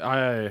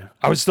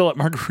 I was still at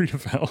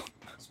Margaritaville.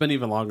 it's been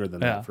even longer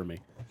than Yeah. that for me.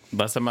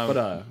 Last time I But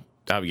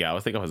oh yeah, I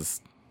think I was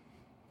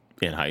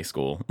in high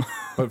school.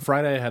 but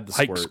Friday I had the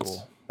High squirts.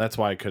 school. That's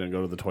why I couldn't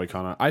go to the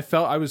ToyCon.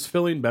 I was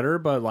feeling better,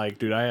 but like,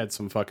 dude, I had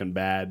some fucking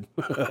bad.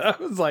 I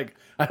was like,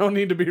 I don't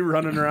need to be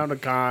running around a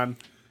con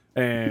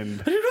And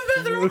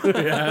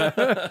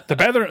The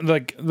bathroom,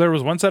 like there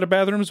was one set of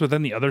bathrooms, but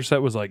then the other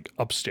set was like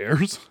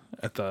upstairs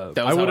at the.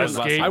 That was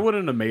I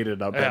wouldn't have made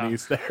it up any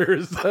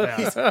stairs.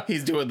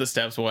 He's doing the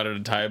steps one at a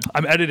time.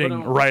 I'm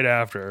editing right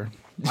after.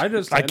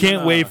 I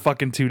can't wait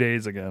fucking 2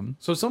 days again.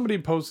 So somebody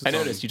posted. I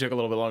noticed you took a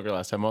little bit longer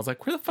last time. I was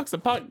like, where the fuck's the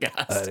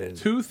podcast?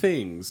 Two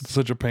things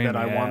Such a pain that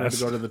I wanted ass.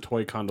 to go to the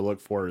Toy Con to look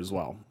for as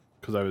well,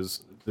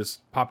 because this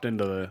popped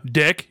into the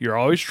Dick, you're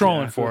always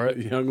trolling for it.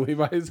 young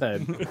Levi's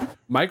head.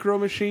 Micro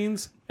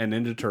Machines and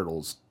Ninja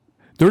Turtles.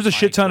 There was a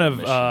shit ton of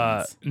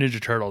Machines. Ninja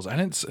Turtles. I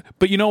didn't,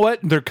 but you know what?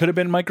 There could have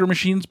been Micro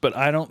Machines, but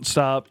I don't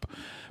stop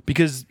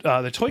because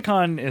the Toy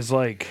Con is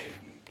like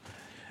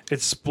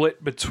it's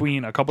split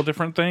between a couple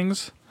different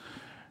things.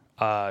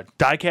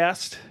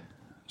 Diecast.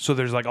 So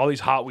there's like all these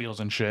Hot Wheels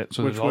and shit.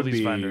 So Which there's all would these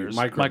be vendors.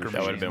 Micro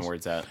That would have been where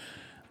it's at.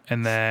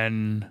 And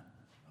then,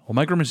 well,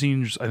 Micro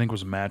Machines I think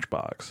was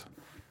Matchbox.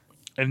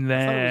 And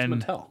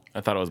then Mattel.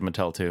 I thought it was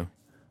Mattel too.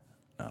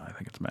 No, I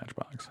think it's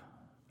Matchbox.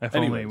 If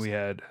Anyways. only we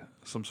had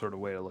some sort of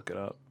way to look it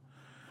up.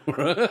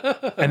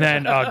 And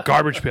then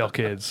Garbage Pail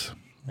Kids.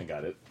 I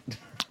got it.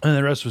 And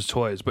the rest was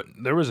toys. But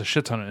there was a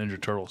shit ton of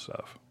Ninja Turtle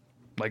stuff.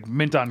 Like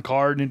Mint on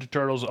Card, Ninja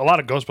Turtles, a lot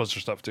of Ghostbuster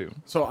stuff too.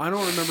 So I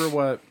don't remember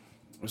what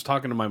I was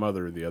talking to my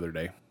mother the other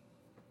day.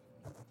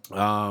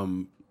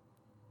 And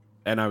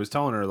I was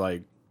telling her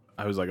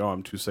I was like, oh,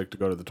 I'm too sick to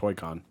go to the Toy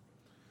Con.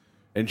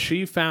 And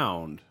she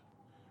found,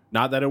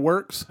 not that it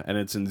works and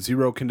it's in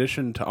zero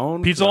condition to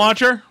own. Pizza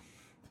launcher?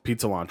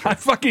 Pizza launcher. I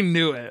fucking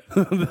knew it.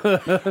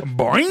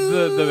 Boing.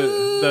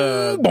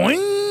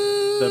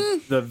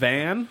 Boing. The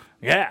van.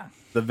 Yeah.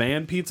 The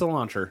van pizza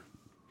launcher.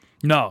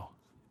 No.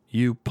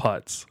 You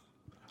putz.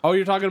 Oh,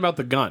 you're talking about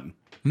the gun.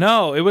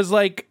 No, it was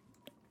like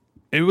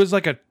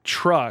a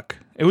truck.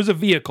 It was a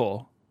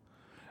vehicle.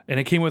 And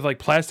it came with like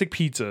plastic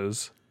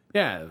pizzas.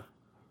 Yeah.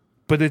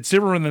 But it's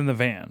different than the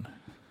van.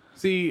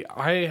 See,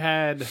 I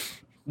had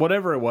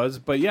whatever it was,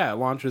 but yeah, it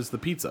launches the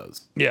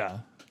pizzas. Yeah.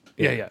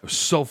 Yeah. It was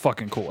so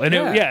fucking cool. And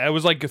Yeah. it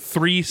was like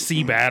 3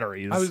 C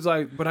batteries. I was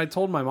like, but I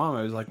told my mom,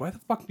 I was like, why the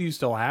fuck do you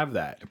still have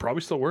that? it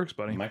probably still works,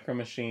 buddy. Micro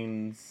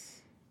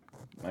Machines,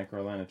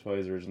 Micro line of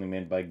toys originally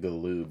made by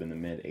Galoob in the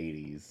mid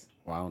 80s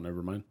Wow,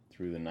 never mind.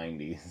 through the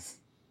 90s.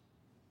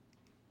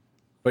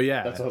 But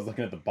yeah, That's why I was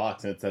looking at the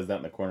box and it says that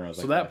in the corner. I was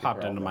so like, that I think popped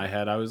we're all into my right.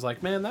 head. I was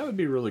like, man, that would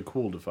be really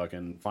cool to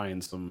fucking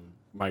find some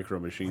Micro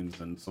Machines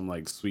and some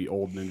like sweet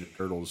old Ninja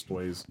Turtles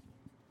toys.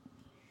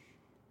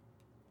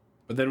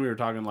 But then we were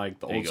talking like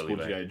the There you old go, school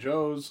Levi. G.I.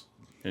 Joes.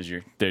 There's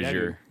your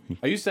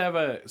I used to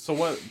have so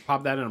what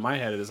popped that into my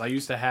head is I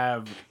used to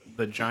have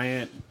the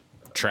giant,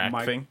 track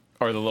thing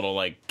or the little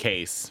like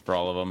case for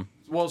all of them.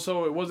 well,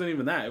 so it wasn't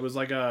even that. It was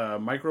like a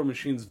Micro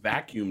Machines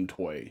vacuum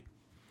toy.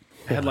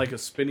 It had like a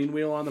spinning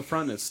wheel on the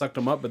front and it sucked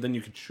them up, but then you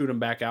could shoot them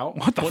back out.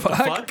 What the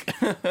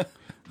fuck?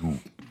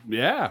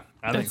 Yeah.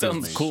 That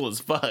sounds cool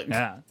as fuck.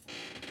 Yeah.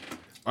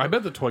 I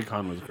bet the Toy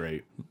Con was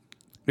great.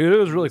 Dude, it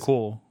was really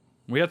cool.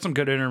 We had some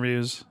good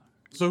interviews.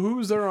 So who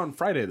was there on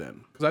Friday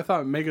then? Because I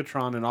thought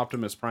Megatron and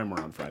Optimus Prime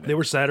were on Friday. They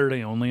were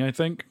Saturday only, I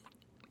think.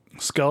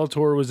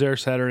 Skeletor was there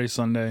Saturday,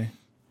 Sunday.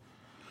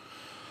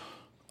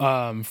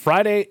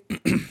 Friday,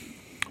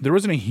 there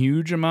wasn't a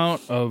huge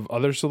amount of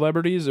other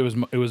celebrities. It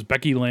was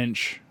Becky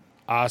Lynch,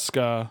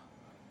 Asuka,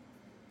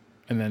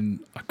 and then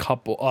a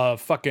couple.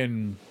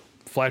 Fucking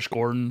Flash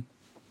Gordon.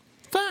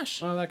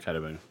 Flash. Oh, that could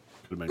have been.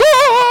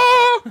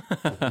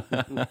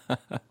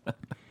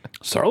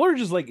 Starlord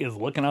just like is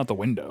looking out the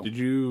window. Did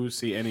you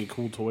see any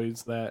cool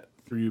toys that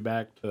threw you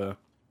back to?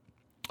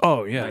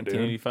 Oh yeah,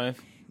 dude.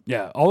 1985.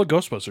 Yeah, all the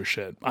Ghostbuster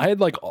shit. I had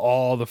like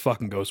all the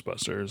fucking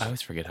Ghostbusters. I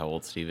always forget how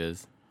old Steve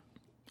is.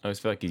 I always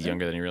feel like he's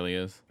younger than he really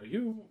is. Are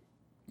you?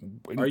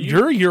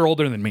 You're a year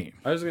older than me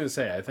I was gonna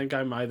say. I think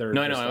I'm either.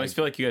 No, I know. just I always like-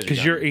 feel like you guys are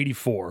because you're younger.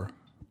 84.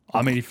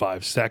 I'm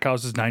 85.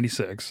 Stackhouse is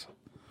 96.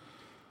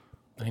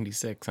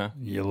 96, huh?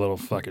 You little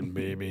fucking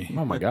baby.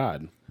 Oh my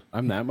god,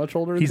 I'm that much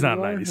older. He's than not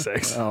you are?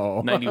 96.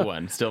 Oh,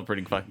 91. Still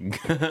pretty fucking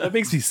good. That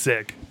makes me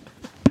sick.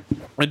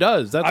 it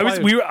does. That's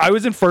I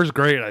was in first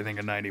grade, I think,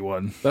 in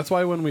 91. That's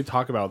why when we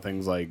talk about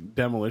things like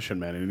Demolition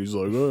Man, and he's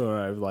like, oh,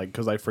 I like,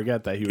 because I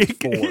forget that he was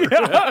 4.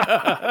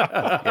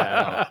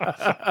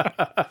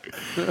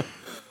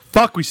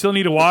 Fuck, we still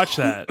need to watch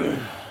that.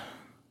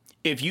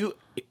 If you...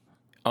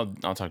 I'll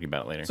talk to you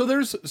about it later. So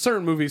there's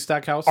certain movies,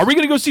 Stackhouse. Are we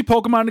gonna go see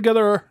Pokemon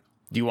together?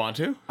 Do you want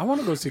to? I want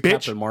to go see Bitch.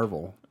 Captain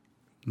Marvel.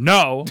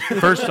 No.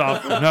 First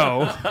off,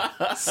 no.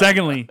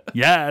 Secondly,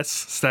 yes,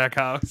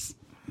 Stackhouse.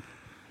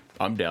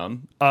 I'm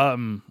down.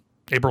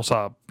 April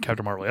saw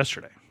Captain Marvel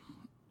yesterday.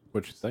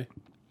 What'd you say?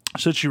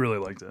 Said she really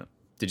liked it.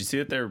 Did you see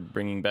that they're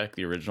bringing back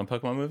the original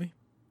Pokemon movie?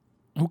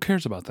 Who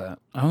cares about that?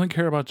 I only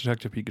care about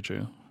Detective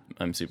Pikachu.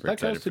 I'm super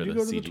Stackhouse, excited for did you the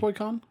go to CG. the Toy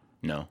Con?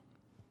 No.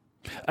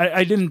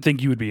 I didn't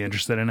think you would be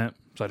interested in it,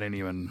 so I didn't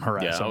even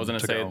harass Yeah, him I was gonna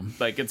to say go.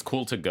 like it's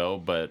cool to go,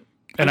 but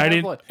And I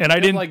didn't. Like, And I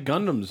they have, didn't. like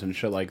Gundams and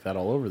shit like that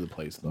all over the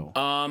place, though.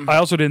 I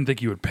also didn't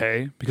think you would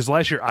pay because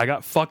last year I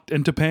got fucked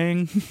into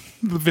paying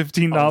the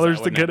 $15 I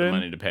to wouldn't get have the in.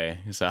 money to pay.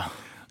 So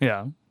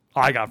Yeah,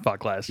 I got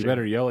fucked last You year.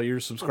 better yell at your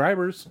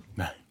subscribers.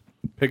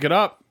 Pick it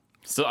up.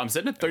 So I'm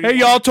sitting at 30. Hey,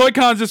 y'all, Toy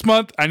Cons this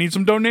month. I need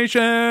some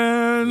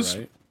donations.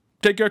 Right.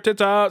 Take your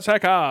tits out,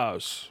 sack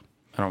house.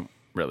 I don't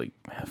really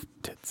have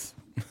tits.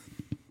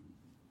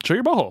 Show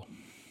your butthole.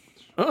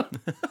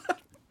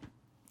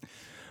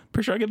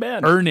 Pretty sure I get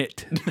banned. Earn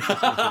it.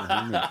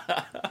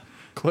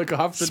 Click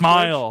off the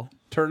Smile. Twitch,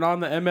 turn on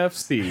the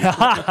MFC.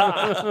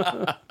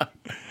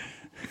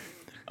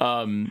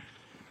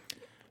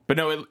 But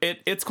no,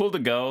 it's cool to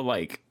go.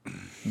 Like,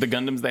 the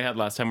Gundams they had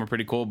last time were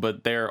pretty cool,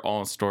 but they're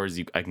all stores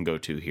I can go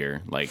to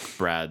here. Like,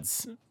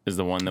 Brad's is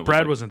the one that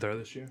Brad wasn't there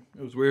this year.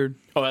 It was weird.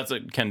 Oh, that's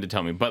what Ken did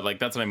tell me. But, like,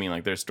 that's what I mean.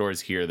 Like, there's stores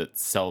here that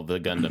sell the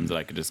Gundams that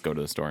I could just go to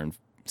the store and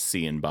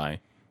see and buy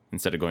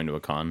instead of going to a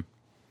con.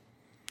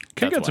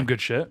 Ken That's got some why.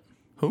 good shit.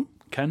 Who?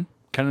 Ken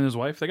and his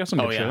wife, they got some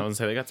good shit. I was going to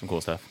say, they got some cool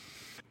stuff.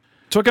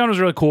 ToyCon was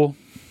really cool.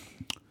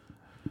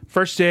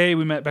 First day,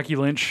 we met Becky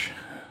Lynch.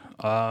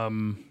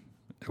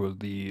 It was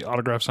the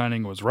autograph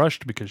signing was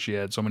rushed because she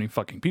had so many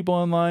fucking people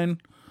online.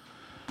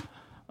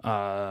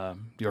 The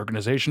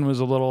organization was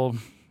a little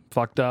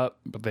fucked up,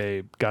 but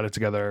they got it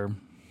together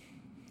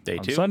Day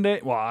on 2? Sunday.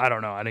 Well, I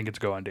don't know. I didn't get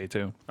to go on day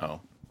 2. Oh.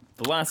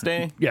 The last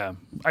day? Yeah,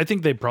 I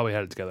think they probably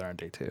had it together on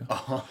day 2.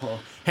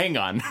 Hang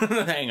on.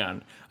 Hang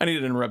on. I need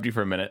to interrupt you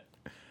for a minute.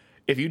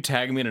 If you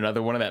tag me in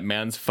another one of that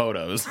man's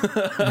photos, I'm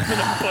going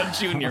to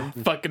punch you in your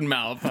fucking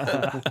mouth.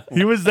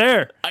 He was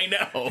there. I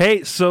know.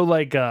 Hey, so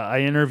like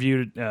I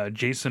interviewed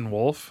Jason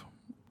Wolf,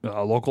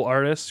 a local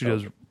artist who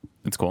does.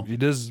 It's cool. He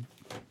does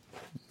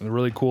a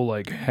really cool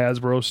like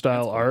Hasbro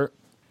style art.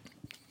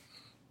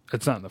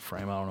 It's not in the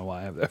frame. I don't know why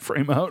I have that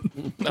frame out.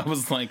 I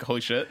was like,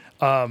 holy shit.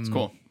 It's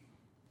cool.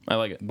 I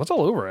like it. What's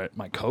all over it?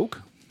 My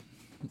Coke?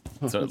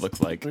 That's what it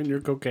looks like. And your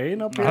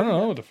cocaine up I here? don't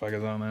know what the fuck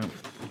is on that.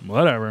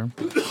 Whatever.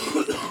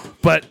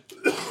 But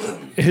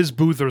his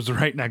booth was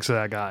right next to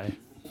that guy,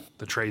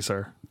 the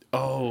Tracer.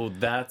 Oh,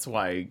 that's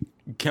why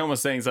Ken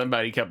was saying something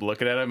about he kept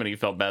looking at him and he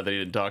felt bad that he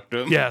didn't talk to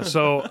him. Yeah,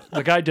 so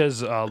the guy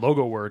does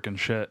logo work and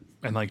shit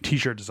and like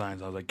t-shirt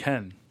designs. I was like,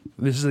 Ken,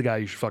 this is the guy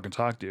you should fucking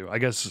talk to. I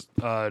guess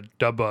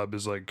Dubbub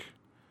is like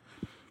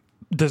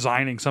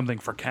designing something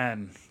for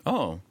Ken,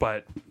 Oh.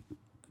 but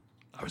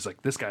I was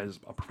like, this guy's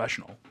a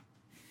professional.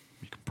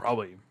 You could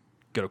probably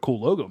get a cool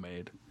logo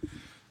made.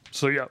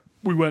 So yeah,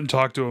 we went and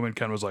talked to him and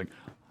Ken was like,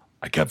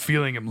 I kept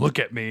feeling him look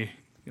at me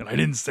and I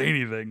didn't say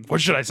anything.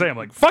 What should I say? I'm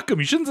like, fuck him.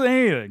 You shouldn't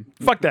say anything.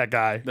 Fuck that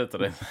guy. That's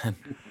what I said.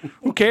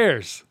 Who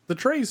cares? The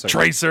Tracer.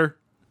 Tracer.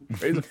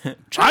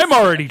 I'm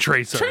already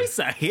Tracer.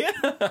 Tracer, yeah.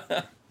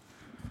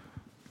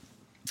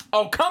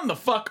 Oh, come the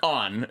fuck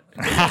on.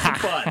 Have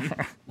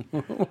some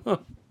fun.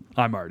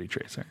 I'm already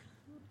Tracer.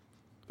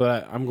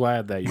 But I'm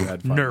glad that you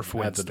had fun Nerf at the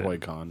Winston. Toy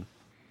Con.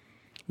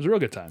 It was a real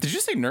good time. Did you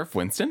say Nerf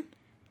Winston?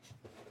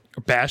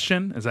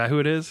 Bastion? Is that who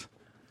it is?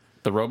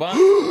 The robot?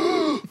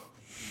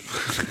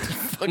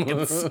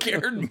 Fucking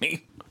scared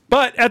me.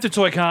 But at the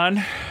Toy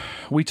Con,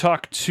 we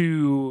talked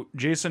to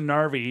Jason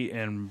Narvi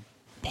and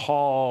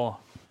Paul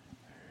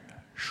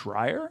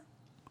Schreier.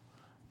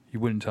 He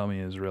wouldn't tell me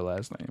his real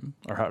last name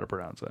or how to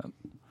pronounce that.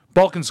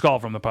 Bulk and Skull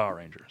from the Power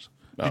Rangers.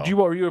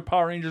 Were you a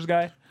Power Rangers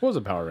guy? What was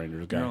a Power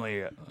Rangers guy?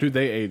 Really, Dude,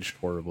 they aged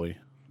horribly.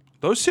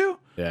 those two?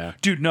 Yeah.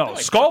 Dude, no. like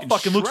Skull fucking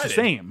fucking looks the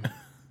shredded. same.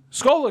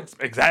 Skull looks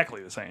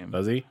exactly the same.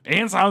 Does he?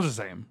 And sounds the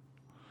same.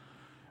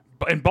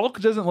 And Bulk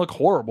doesn't look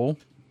horrible.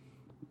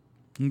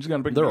 He's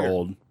got a big They're beard.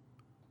 old.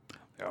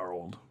 They are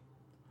old.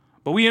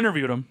 But we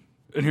interviewed him,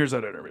 and here's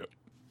that interview.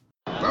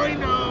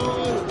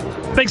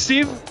 Thanks,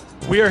 Steve.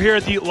 We are here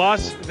at the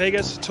Las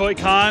Vegas Toy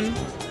Con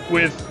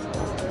with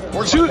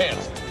two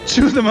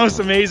of the most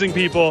amazing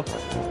people.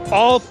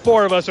 All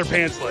four of us are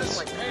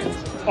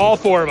pantsless. All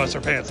four of us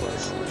are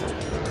pantsless.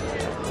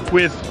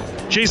 With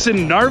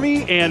Jason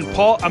Narvi and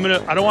Paul, I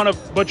don't want to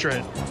butcher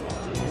it.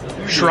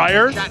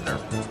 Schreier?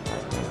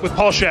 With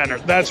Paul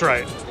Shatner. That's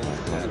right.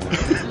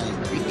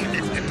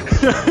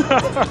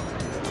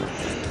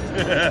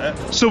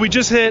 So we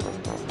just hit,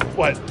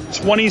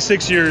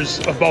 26 years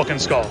of Bulk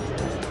and Skull.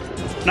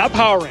 Not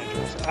Power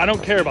Rangers. I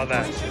don't care about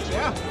that.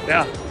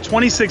 Yeah,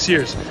 26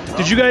 years.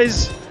 Did you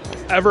guys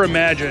ever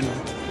imagine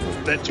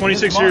that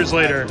 26 years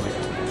later,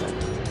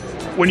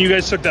 when you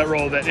guys took that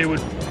role, that it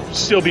would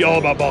still be all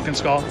about Bulk and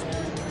Skull?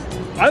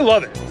 I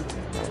love it.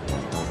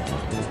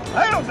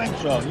 I don't think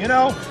so. You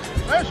know,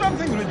 there's some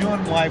things we do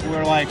in life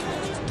where, like,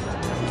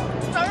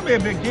 it's not going to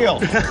be a big deal.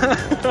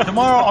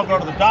 Tomorrow I'll go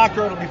to the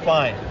doctor, it'll be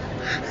fine.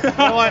 You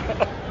know what?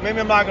 Maybe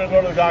I'm not going to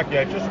go to the doctor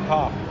yet. It's just a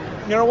cough.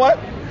 You know what?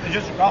 It's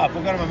just a cough.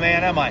 What kind of a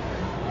man am I?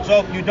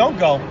 So you don't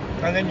go,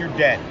 and then you're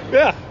dead.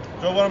 Yeah.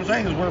 So what I'm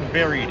saying is we're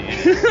buried in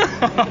it.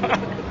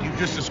 You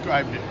just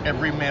described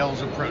every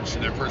male's approach to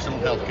their personal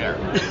health care.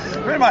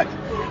 Pretty much.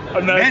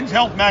 Men's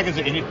Health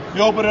magazine.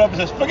 You open it up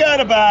and it says, forget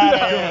about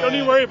it. Don't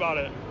even worry about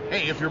it.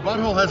 Hey, if your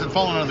butthole hasn't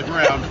fallen on the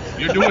ground,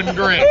 you're doing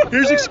great.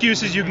 Here's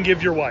excuses you can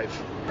give your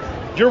wife.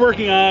 You're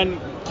working on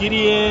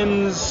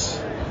Gideon's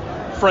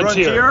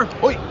Frontier.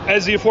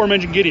 As the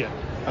aforementioned Gideon.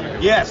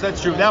 Yes,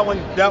 that's true. That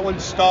one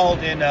stalled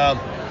in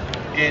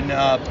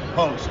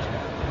post.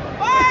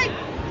 What?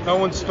 That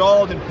one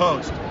stalled in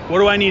post. What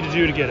do I need to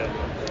do to get it?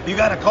 You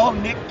got to call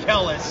Nick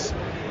Kellis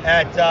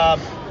at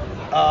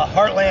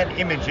Heartland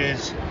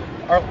Images,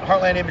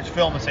 Heartland Image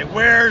Film, and say,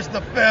 "Where's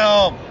the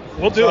film?"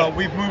 We'll do it.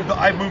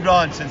 I've moved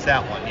on since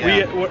that one.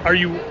 Yeah. Are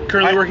you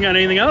currently working on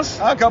anything else?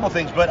 A couple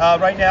things, but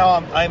right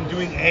now I'm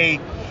doing a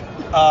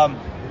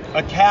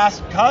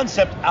cast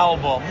concept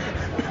album.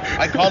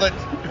 I call it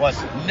What?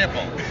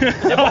 nipple.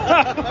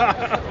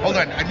 Hold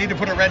on, I need to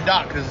put a red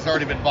dot because it's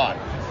already been bought.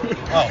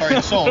 Oh. Sorry,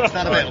 it's sold. It's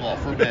not available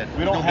for bid.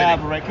 We don't No have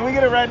a bidding. red. Can we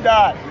get a red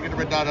dot? Can we get a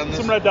red dot on this?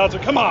 Some red dots.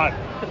 Come on.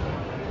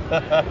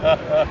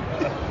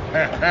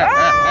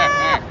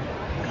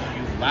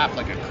 You laugh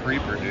like a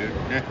creeper, dude.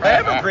 I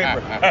am a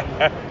creeper.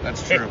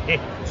 That's true.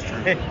 That's true.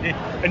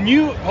 And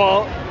you,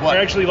 Paul, What?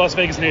 are actually Las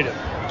Vegas native.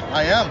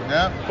 I am,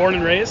 yeah. Born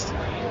and raised.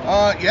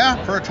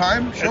 Yeah, for a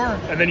time, sure.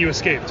 And then you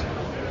escaped.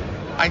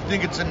 I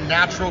think it's a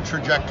natural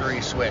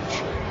trajectory switch.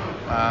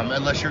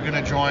 Unless you're going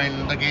to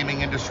join the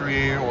gaming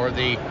industry or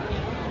the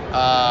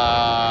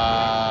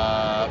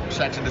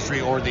sex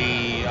industry or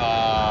the...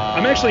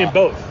 I'm actually in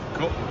both.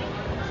 Cool.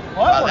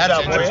 Well, That's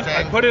that works.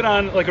 interesting. I put it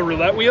on like a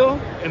roulette wheel,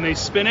 and they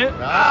spin it.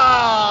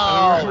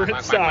 Oh! And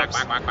it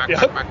stops. Yep.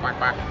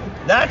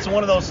 That's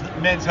one of those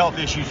men's health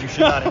issues you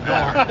should not ignore.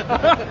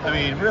 I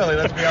mean, really,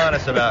 let's be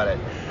honest about it.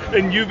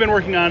 And you've been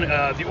working on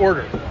The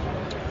Order.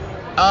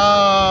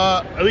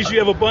 At least you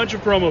have a bunch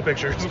of promo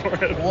pictures for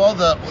it. Well,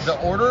 the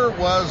order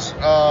was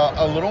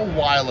a little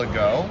while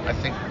ago. I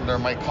think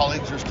my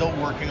colleagues are still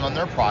working on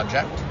their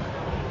project.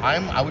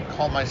 I would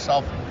call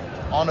myself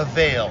on a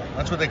veil.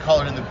 That's what they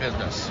call it in the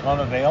business. On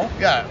a veil?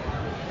 Yeah.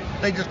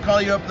 They just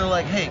call you up and they're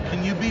like, hey,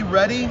 can you be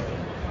ready?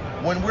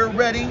 When we're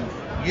ready,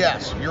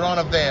 yes, you're on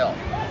a veil.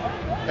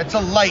 It's a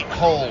light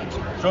hold.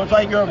 So it's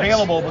like you're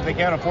available, but they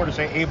can't afford to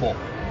say able.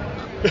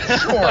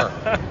 Sure.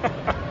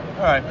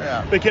 All right.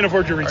 Yeah. They can't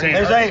afford your retainer.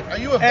 Are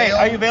you available? Hey,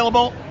 are you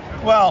available?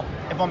 Well,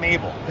 if I'm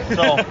able.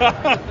 So,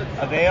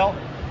 avail?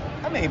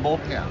 I'm able.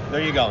 Yeah.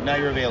 There you go. Now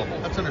you're available.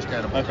 That's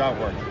understandable. That's how it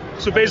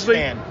works. So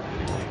basically, Understand.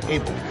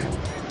 Able.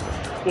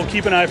 we'll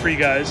keep an eye for you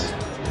guys.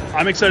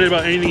 I'm excited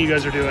about anything you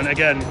guys are doing.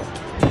 Again,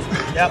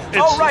 Yep. It's-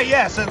 Oh, right.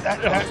 Yes.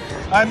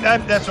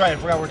 That's right. I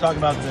forgot we're talking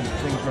about the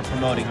things we're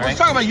promoting, right? Let's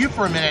talk about you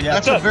for a minute. Yeah.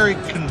 That's a very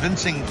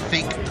convincing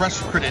fake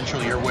press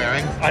credential you're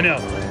wearing. I know.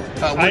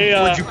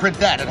 Where'd you print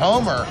that? At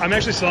home or? I'm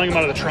actually selling them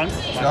out of the trunk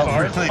of my Oh,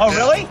 car. really? Oh,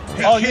 really?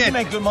 Hey, Oh, you kid. can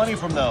make good money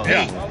from those.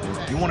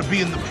 Yeah. You want to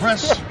be in the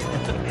press?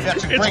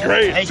 That's a It's great,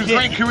 great. It's a Hey,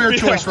 great kid. career Yeah.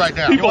 choice right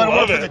now. You People want to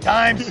work love for the it.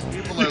 Times?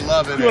 People are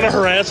loving You want to it.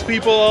 harass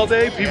people all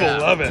day? People Yeah.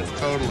 love it.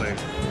 Totally.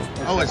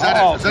 Oh, is that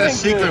Oh, a thank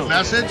secret you.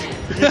 message?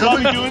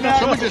 Somebody doing that?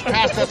 Someone just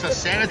passed us a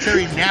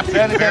sanitary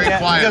napkin very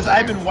quietly. Because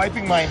I've been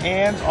wiping my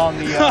hands on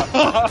the,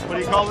 what do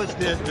you call this,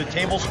 the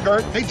table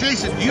skirt? Hey,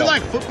 Jason, do you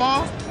like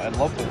football? I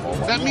love football.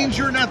 Why That not? means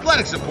you're an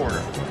athletic supporter.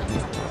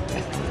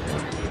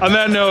 On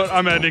that note,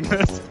 I'm ending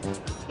this.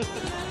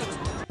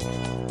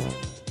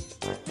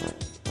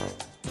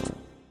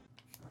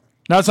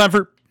 Now it's time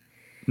for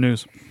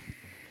news.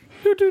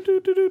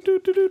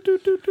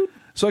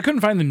 So I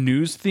couldn't find the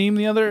news theme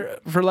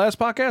for last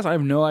podcast. I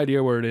have no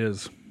idea where it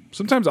is.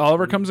 Sometimes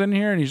Oliver comes in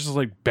here and he's just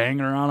like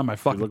banging around on my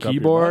fucking look up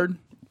your keyboard.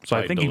 So I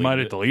Probably think he might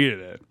have deleted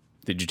it.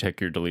 Did you check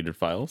your deleted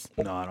files?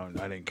 No,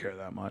 I didn't care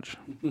that much.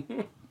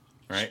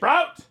 Right.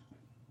 Sprout!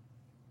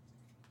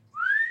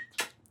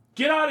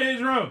 Get out of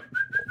his room!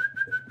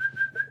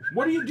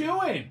 What are you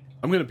doing?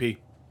 I'm gonna pee.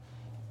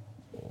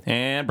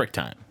 And break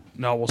time.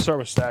 No, we'll start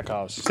with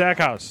Stackhouse.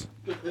 Stackhouse.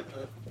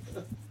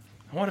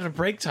 I wanted a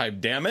break time,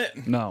 damn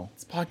it. No.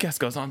 This podcast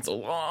goes on so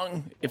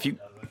long. If you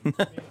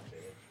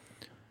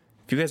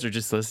guys are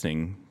just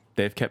listening,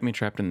 they've kept me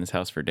trapped in this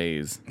house for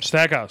days.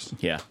 Stackhouse.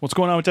 Yeah. What's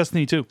going on with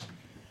Destiny 2?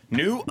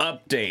 New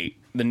update.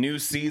 The new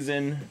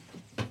season,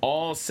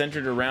 all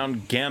centered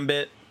around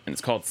Gambit, and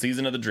it's called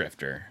Season of the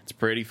Drifter. It's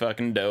pretty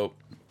fucking dope.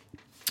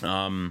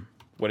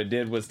 What it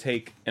did was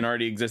take an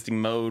already existing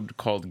mode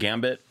called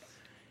Gambit,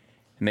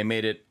 and they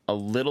made it a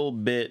little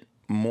bit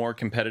more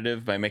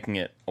competitive by making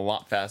it a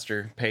lot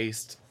faster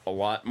paced, a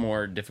lot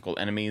more difficult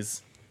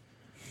enemies.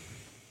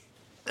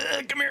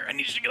 Come here, I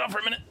need you to get off for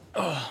a minute.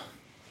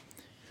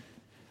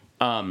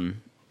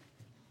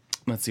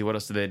 Let's see, what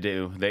else did they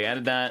do? They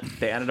added that.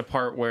 They added a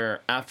part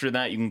where after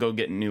that you can go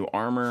get new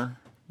armor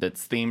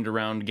that's themed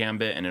around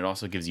Gambit, and it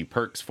also gives you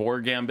perks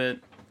for Gambit.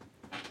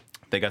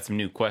 They got some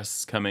new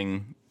quests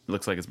coming. It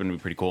looks like it's going to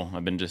be pretty cool.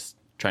 I've been just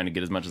trying to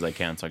get as much as I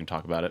can so I can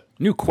talk about it.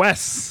 New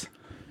quests.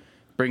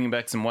 Bringing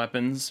back some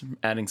weapons,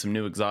 adding some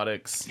new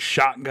exotics.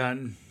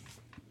 Shotgun.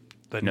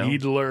 The No.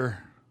 Needler.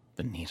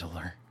 The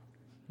Needler.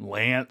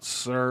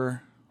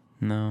 Lancer.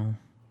 No.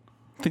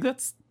 I think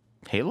that's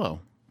Halo.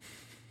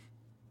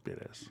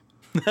 It is.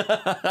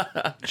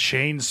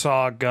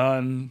 Chainsaw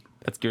gun.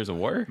 That's Gears of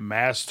War.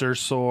 Master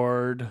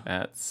sword.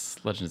 That's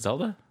Legend of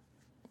Zelda.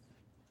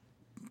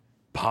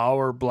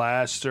 Power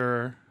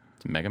blaster.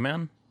 Mega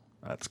Man.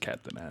 That's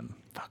Captain N.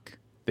 Fuck.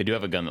 They do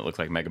have a gun that looks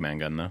like Mega Man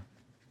gun though.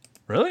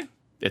 Really?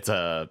 It's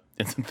a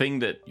thing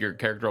that your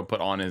character will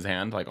put on his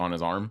hand, like on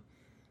his arm,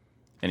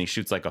 and he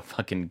shoots like a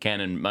fucking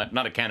cannon,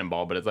 not a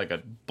cannonball, but it's like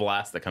a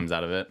blast that comes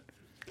out of it.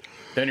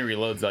 Then he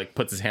reloads, like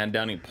puts his hand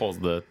down, he pulls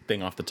the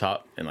thing off the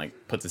top, and like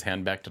puts his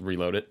hand back to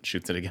reload it,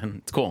 shoots it again.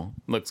 It's cool.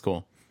 It looks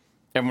cool.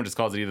 Everyone just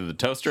calls it either the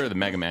toaster or the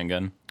Mega Man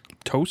gun.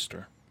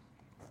 Toaster.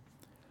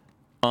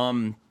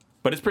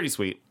 But it's pretty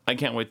sweet. I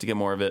can't wait to get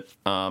more of it.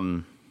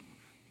 I'm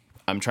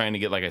trying to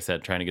get, like I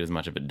said, trying to get as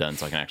much of it done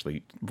so I can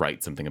actually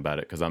write something about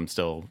it because I'm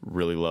still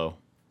really low.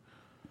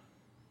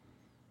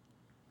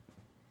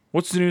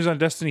 What's the news on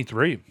Destiny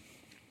 3?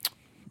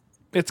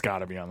 It's got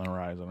to be on the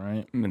horizon,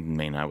 right?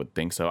 I would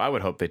think so. I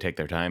would hope they take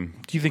their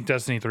time. Do you think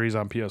Destiny 3 is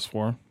on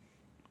PS4?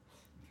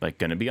 Like,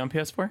 gonna be on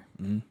PS4?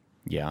 Mm-hmm.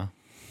 Yeah.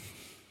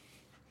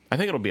 I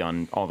think it'll be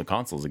on all the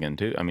consoles again,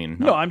 too. I mean...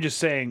 No, I'm just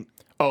saying...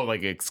 Oh,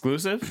 like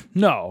exclusive?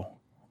 No.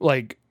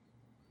 Like,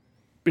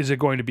 is it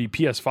going to be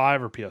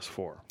PS5 or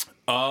PS4?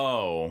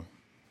 Oh.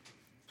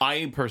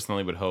 I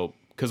personally would hope...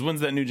 Because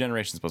when's that new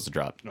generation supposed to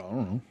drop? I don't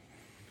know.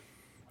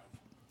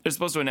 They're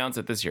supposed to announce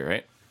it this year,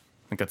 right?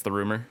 I think that's the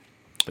rumor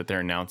that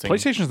they're announcing.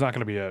 PlayStation's not going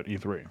to be at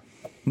E3.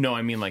 No,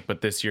 I mean, like,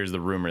 but this year's the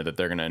rumor that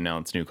they're going to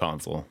announce new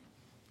console.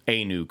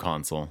 A new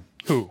console.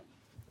 Who?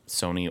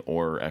 Sony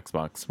or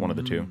Xbox, one of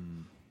the two.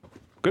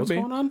 Could What's be.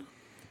 going on?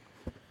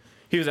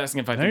 He was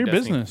asking if I think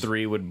Destiny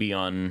 3 would be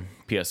on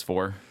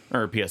PS4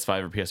 or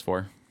PS5 or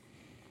PS4.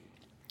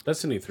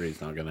 Destiny 3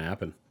 is not going to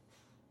happen.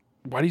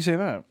 Why do you say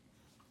that?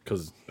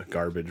 Because a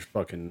garbage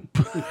fucking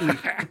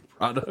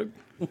product.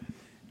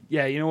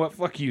 Yeah, you know what?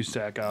 Fuck you,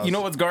 Stackhouse. You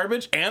know what's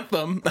garbage?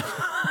 Anthem.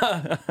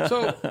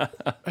 So,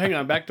 hang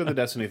on, back to the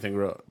Destiny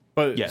thing.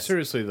 But Yes.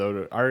 seriously,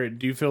 though,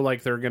 do you feel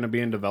like they're going to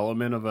be in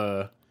development of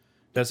a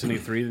Destiny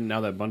 3 now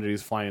that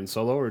Bungie's flying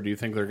solo, or do you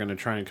think they're going to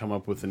try and come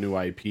up with a new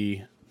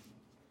IP?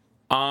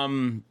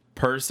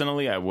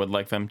 Personally, I would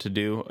like them to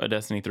do a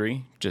Destiny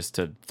 3 just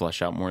to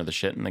flesh out more of the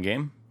shit in the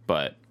game.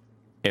 But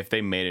if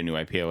they made a new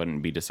IP, I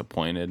wouldn't be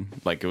disappointed.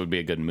 Like, it would be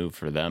a good move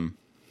for them.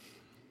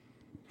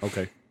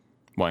 Okay.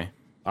 Why?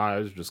 I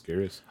was just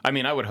curious. I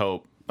mean, I would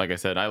hope. Like I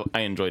said, I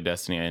enjoy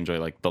Destiny. I enjoy,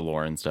 like, the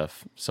lore and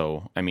stuff.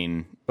 So, I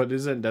mean... But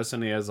isn't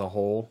Destiny as a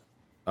whole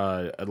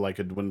like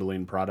a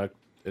dwindling product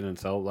in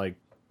itself? Like,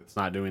 it's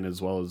not doing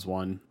as well as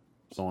one,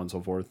 so on and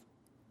so forth?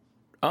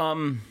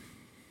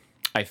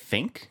 I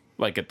think,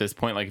 like, at this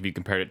point, like, if you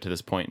compared it to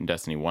this point in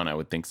Destiny 1, I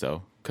would think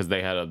so. Because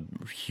they had a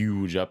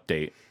huge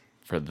update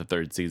for the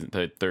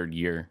third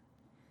year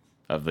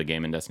of the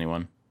game in Destiny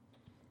 1.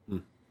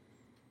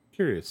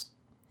 Curious.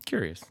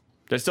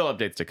 There's still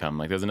updates to come.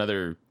 Like, there's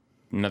another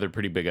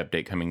pretty big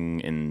update coming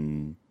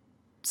in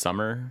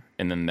summer,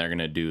 and then they're going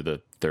to do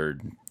the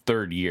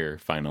third year,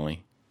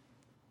 finally.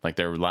 Like,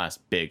 their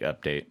last big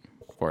update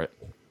for it.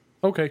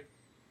 Okay.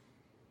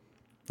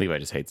 Levi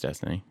just hates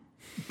Destiny.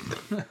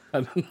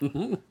 I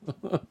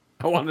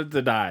wanted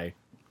to die.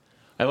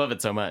 I love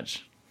it so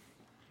much.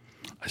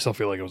 I still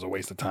feel like it was a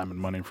waste of time and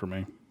money for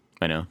me.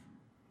 I know.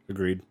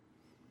 Agreed.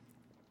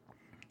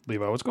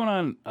 Levi, what's going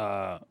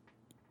on?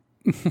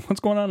 What's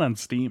going on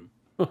Steam?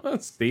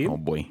 Steam? Oh,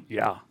 boy.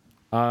 Yeah.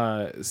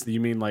 So you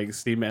mean like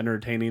Steam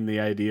entertaining the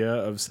idea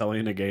of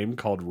selling a game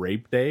called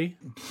Rape Day?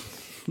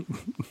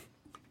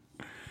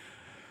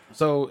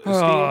 So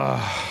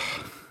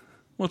Steam,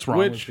 What's wrong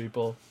with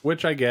people?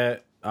 which I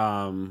get.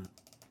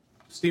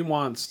 Steam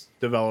wants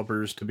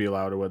developers to be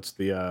allowed to what's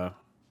the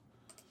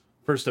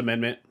First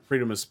Amendment,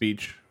 freedom of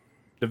speech.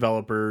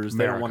 Developers,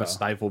 they don't want to America.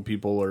 stifle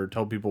people or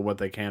tell people what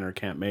they can or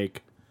can't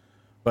make.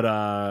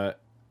 But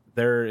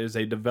there is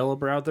a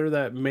developer out there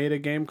that made a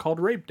game called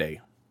Rape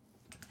Day.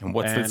 And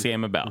what's this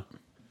game about?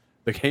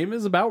 The game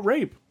is about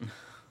rape.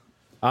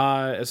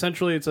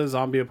 Essentially, it's a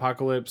zombie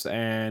apocalypse,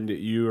 and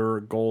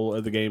your goal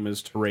of the game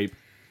is to rape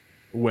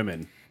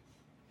women.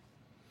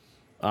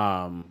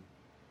 Don't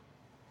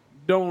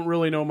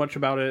really know much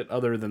about it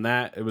other than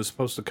that. It was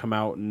supposed to come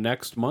out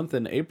next month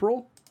in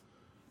April,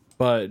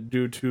 but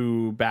due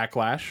to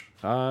backlash,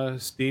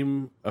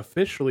 Steam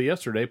officially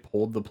yesterday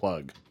pulled the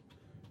plug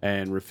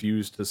and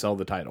refused to sell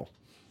the title.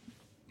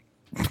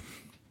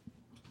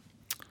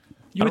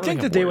 You would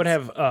think that they would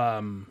have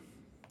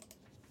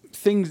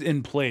things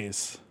in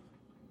place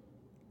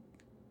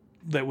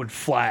that would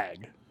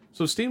flag.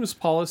 So Steam's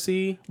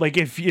policy, Like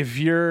if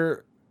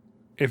your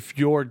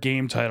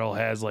game title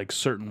has like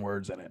certain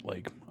words in it,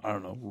 like I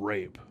don't know,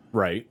 rape,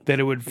 right? that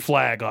it would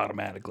flag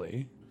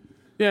automatically.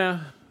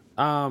 Yeah.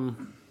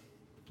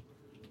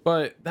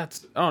 But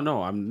that's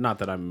I'm not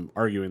that I'm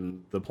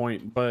arguing the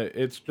point, but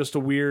it's just a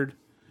weird.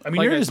 I mean,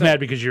 like you're I just said-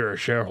 mad because you're a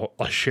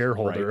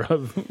shareholder Right.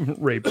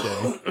 of Rape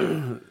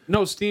Day.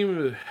 No,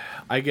 Steam,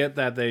 I get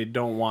that they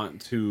don't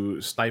want to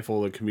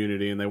stifle the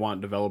community and they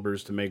want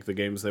developers to make the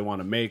games they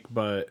want to make,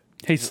 but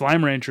Hey,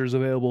 Slime Rancher is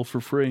available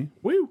for free.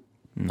 woo.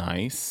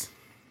 Nice.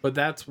 But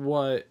that's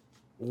what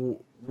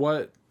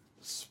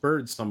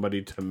spurred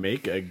somebody to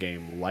make a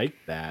game like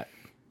that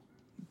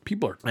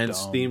People are and dumb.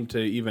 Steam to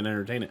even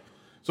entertain it.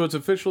 So it's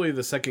officially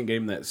the second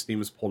game that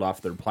Steam's pulled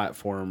off their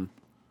platform.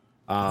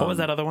 What was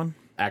that other one?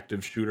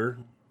 Active Shooter.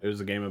 It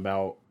was a game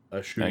about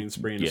a shooting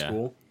spree in a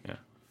school. Yeah.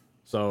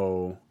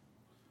 So,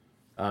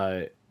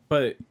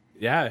 but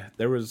yeah,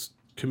 there was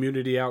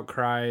community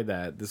outcry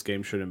that this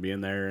game shouldn't be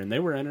in there, and they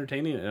were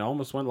entertaining it. It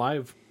almost went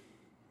live.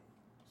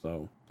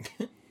 So,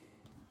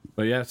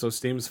 but yeah, so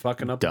Steam's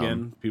fucking up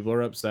again. People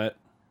are upset.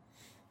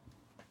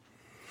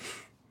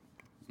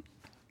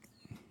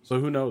 So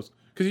who knows?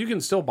 Because you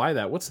can still buy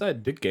that. What's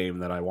that dick game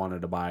that I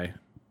wanted to buy?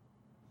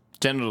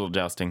 Genital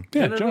jousting.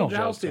 Yeah, Genital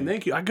jousting.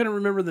 Thank you. I couldn't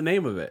remember the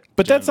name of it.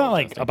 But that's not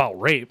like about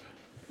rape.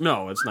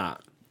 No, it's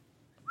not.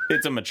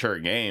 It's a mature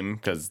game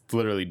because it's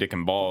literally dick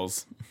and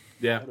balls.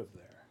 Yeah.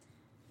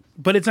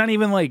 But it's not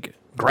even like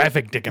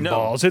graphic dick and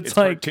balls. It's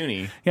like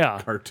cartoony.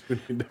 Yeah.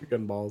 Cartoony dick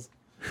and balls.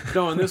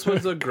 No, and this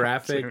was a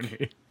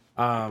graphic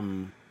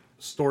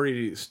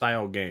story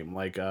style game,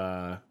 like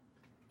a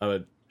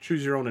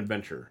choose your own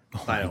adventure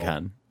style. Oh my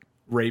God.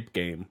 Rape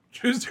game.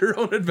 Choose your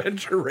own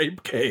adventure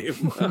rape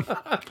game.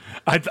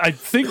 I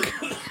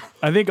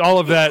think all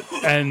of that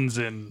ends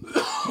in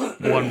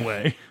one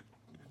way.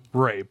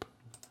 Rape.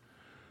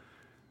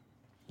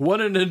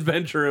 What an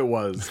adventure it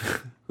was.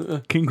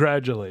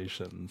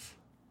 Congratulations.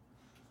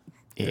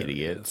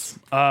 Idiots.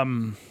 What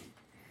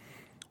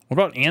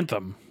about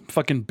Anthem?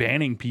 Fucking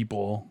banning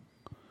people.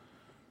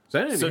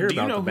 So do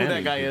you know who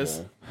that guy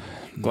is?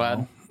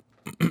 Glad.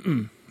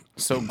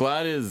 So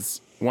Glad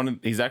is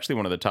he's actually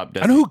one of the top.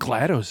 I know who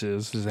GLaDOS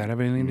is. Does that have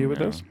anything to do with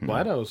this?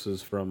 GLaDOS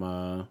is from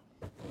I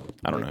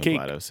don't know who Cake.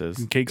 GLaDOS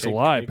is. Cake's a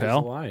lie, Cake pal.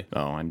 Is a Lie.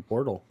 Oh,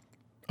 Portal.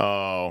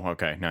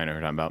 okay. Now I know what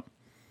you're talking about.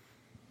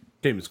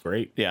 Game is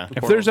great. Yeah.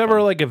 If there's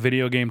ever like a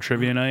video game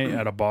trivia night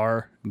at a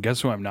bar,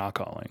 guess who I'm not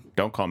calling?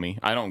 Don't call me.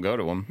 I don't go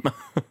to them.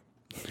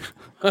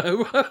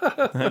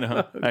 I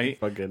know.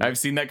 I've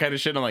seen that kind of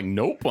shit. I'm like,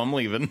 nope, I'm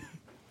leaving.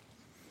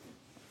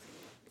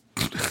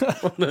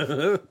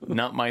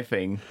 Not my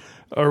thing.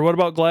 Or what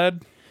about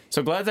Glad?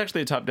 So Glad's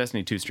actually a top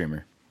Destiny 2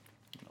 streamer.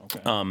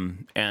 Okay.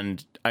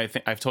 And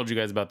I've told you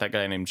guys about that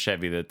guy named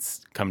Chevy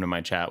that's come to my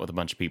chat with a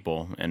bunch of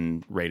people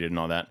and raided and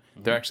all that.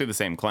 They're actually the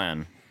same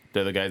clan.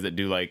 They're the guys that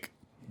do like,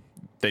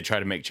 they try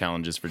to make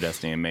challenges for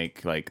Destiny and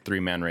make like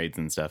 3-man raids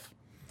and stuff.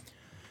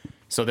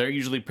 So they're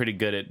usually pretty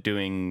good at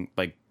doing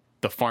like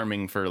the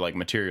farming for like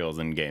materials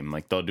in game.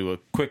 Like they'll do a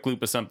quick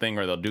loop of something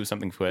or they'll do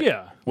something quick.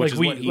 Yeah. Which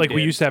we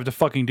used to have to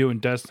fucking do in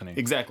Destiny.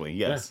 Exactly.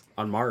 Yes.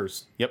 Yeah, on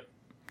Mars. Yep.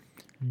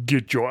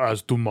 Get your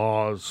ass to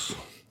Mars.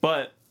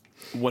 But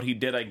what he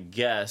did, I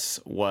guess,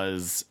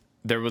 was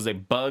there was a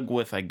bug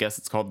with, I guess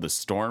it's called the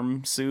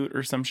storm suit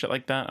or some shit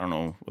like that. I don't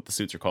know what the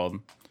suits are called.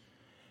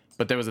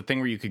 But there was a thing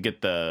where you could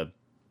get the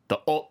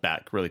ult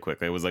back really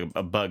quick. It was like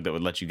a bug that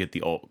would let you get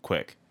the ult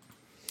quick.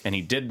 And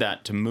he did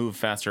that to move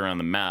faster around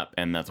the map,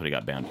 and that's what he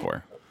got banned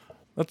for.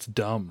 That's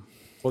dumb.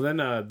 Well, then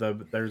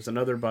there's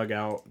another bug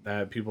out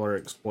that people are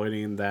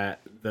exploiting,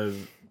 that the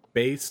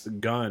base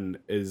gun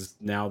is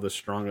now the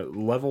strongest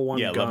level 1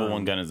 gun. Yeah, level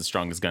 1 gun is the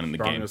strongest gun in the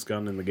game. Strongest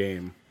gun in the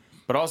game.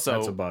 But also,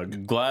 that's a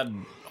bug. Glad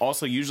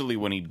also usually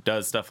when he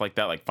does stuff like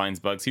that, like finds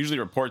bugs, he usually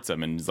reports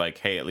them and is like,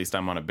 hey, at least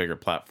I'm on a bigger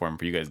platform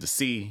for you guys to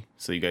see,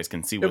 so you guys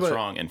can see what's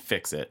wrong and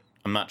fix it.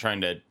 I'm not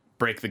trying to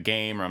break the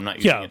game, or I'm not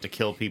using it to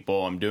kill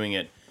people. I'm doing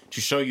it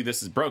to show you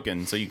this is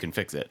broken so you can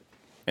fix it.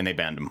 And they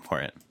banned him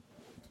for it.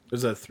 It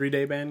was a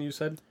 3-day ban, you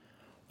said?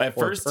 At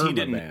first he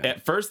didn't.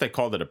 At first they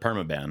called it a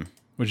permaban.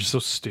 Which is so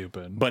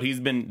stupid. But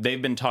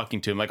they've been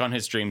talking to him, like on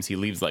his streams he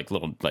leaves like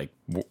little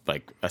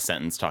like a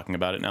sentence talking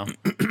about it now.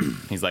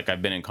 He's like,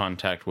 I've been in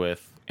contact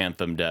with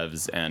Anthem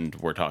devs and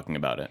we're talking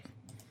about it.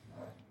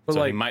 But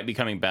so he might be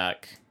coming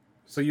back.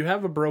 So you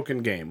have a broken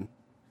game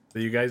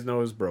that you guys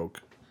know is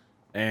broke,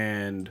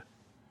 and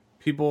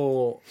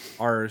people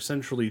are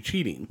essentially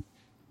cheating.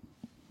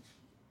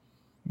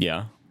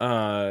 Yeah.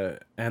 And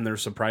they're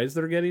surprised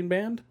they're getting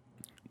banned?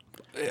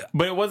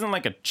 But it wasn't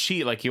like a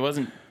cheat. Like he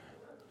wasn't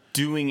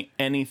doing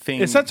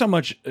anything. It's not so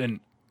much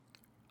an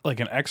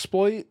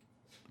exploit.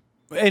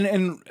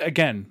 And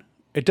again,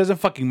 it doesn't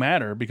fucking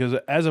matter because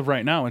as of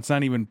right now, it's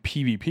not even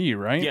PvP,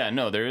 right? Yeah,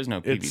 no, there is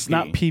no PvP. It's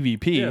not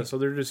PvP. Yeah, so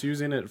they're just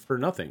using it for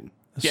nothing.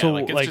 Yeah, so,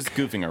 like it's just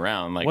goofing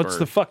around. Like, what's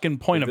the fucking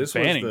point of this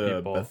banning was the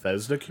people?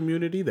 Bethesda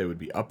community, they would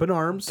be up in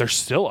arms. They're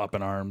still up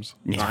in arms.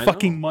 I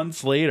Fucking know.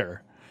 months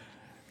later.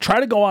 Try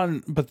to go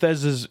on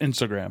Bethesda's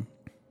Instagram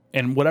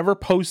and whatever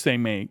post they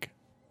make,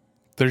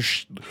 they're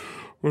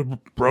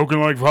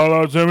broken like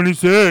Fallout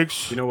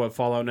 76. You know what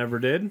Fallout never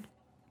did?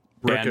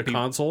 Break a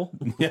console.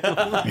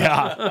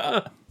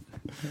 Yeah.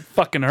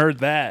 Fucking heard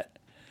that.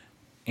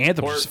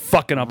 Anthem's just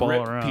fucking up all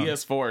rip around.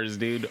 PS4s,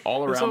 dude,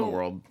 all around the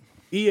world.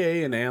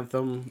 EA and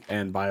Anthem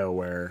and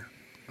BioWare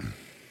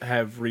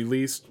have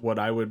released what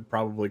I would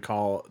probably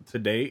call to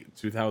date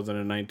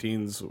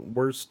 2019's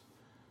worst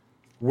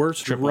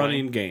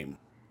running game.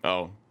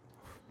 Oh,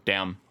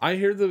 damn. I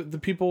hear the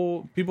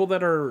people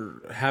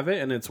that have it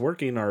and it's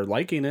working are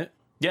liking it.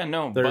 Yeah,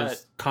 no,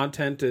 There's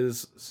content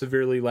is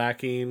severely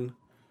lacking.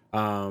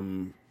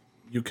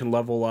 You can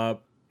level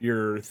up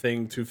your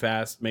thing too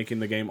fast, making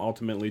the game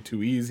ultimately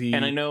too easy.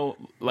 And I know,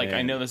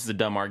 I know this is a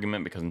dumb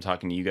argument because I'm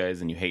talking to you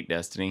guys and you hate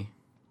Destiny.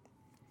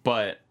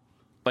 But,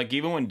 like,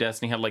 even when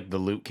Destiny had, like, the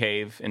loot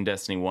cave in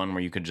Destiny 1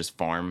 where you could just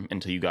farm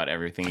until you got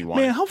everything you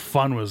wanted. Man, how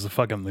fun was the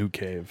fucking loot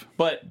cave?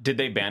 But did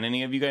they ban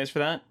any of you guys for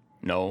that?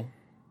 No.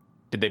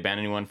 Did they ban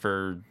anyone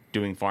for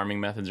doing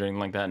farming methods or anything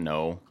like that?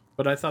 No.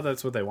 But I thought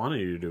that's what they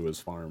wanted you to do was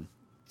farm.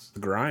 It's the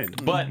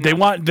grind. But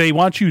They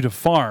want you to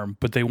farm,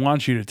 but they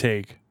want you to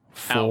take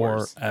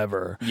Hours.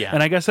 forever. Yeah.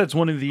 And I guess that's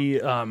one of the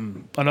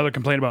another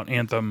complaint about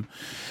Anthem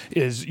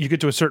is you get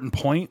to a certain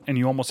point and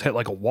you almost hit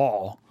like a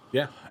wall.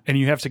 Yeah. And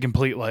you have to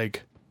complete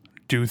like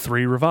do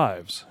 3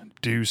 revives,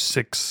 do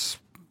 6. so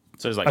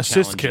there's like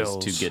assist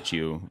challenges kills. to get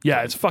you.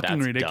 Yeah, it's fucking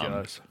That's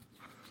ridiculous. dumb.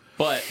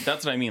 But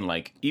that's what I mean.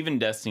 Like even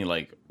Destiny,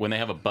 like when they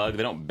have a bug,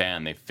 they don't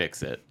ban, they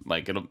fix it.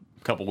 Like a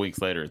couple weeks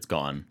later, it's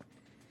gone.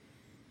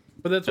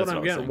 But that's what That's I'm what I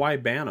was getting. saying. Why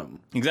ban them?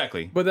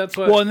 Exactly. But that's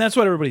what. Well, and that's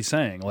what everybody's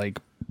saying. Like,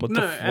 what No,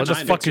 the and I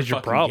know fuck it's is your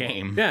fucking problem?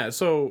 game. yeah.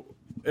 So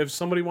if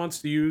somebody wants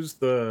to use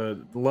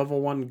the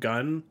level 1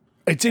 gun,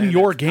 It's in and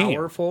your it's game.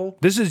 powerful,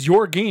 This is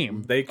your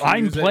game. They can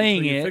I'm use it playing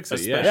until you it. fix it,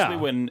 Especially yeah.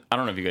 when, I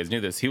don't know if you guys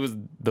knew this, he was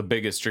the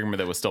biggest streamer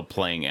that was still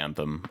playing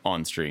Anthem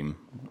on stream.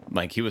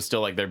 Like he was still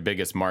like their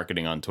biggest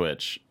marketing on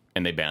Twitch,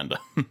 and they banned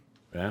him.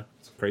 Yeah,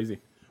 it's crazy.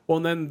 Well,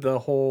 and then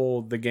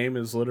the game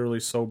is literally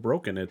so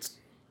broken. It's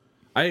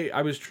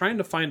I was trying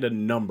to find a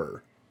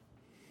number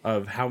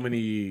of how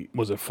many,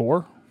 Was it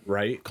 4?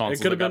 right? Consoles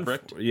it could have that been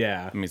got bricked?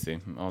 yeah. Let me see.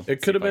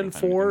 It could have been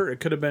 4, it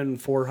could have been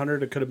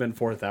 400, it could have been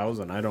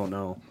 4,000, I don't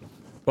know.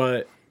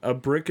 But a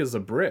brick is a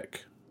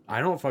brick.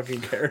 I don't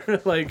fucking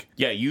care. Like,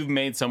 Yeah, you've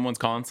made someone's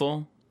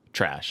console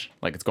trash.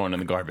 Like it's going in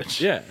the garbage.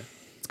 yeah.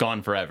 It's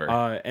gone forever.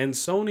 And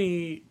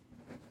Sony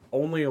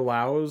only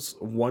allows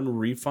 1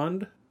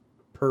 refund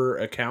per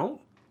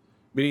account,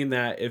 meaning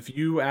that if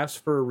you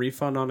ask for a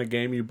refund on a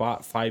game you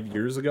bought 5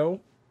 years ago,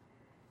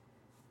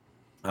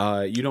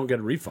 you don't get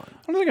a refund.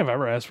 I don't think I've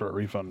ever asked for a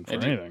refund for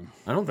Did you? anything.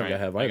 I don't think I Right.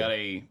 have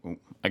either.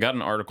 I got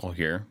an article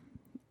here.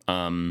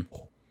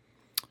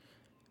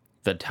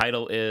 The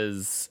title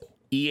is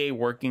EA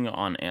working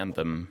on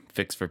Anthem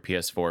fix for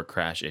PS4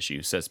 crash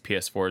issue. Says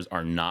PS4s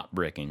are not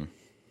bricking.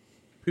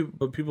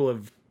 But people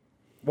have,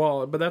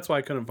 well, but that's why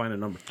I couldn't find a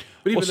number.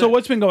 But even Well, so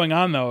what's been going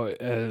on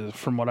though,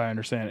 from what I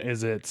understand,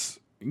 is it's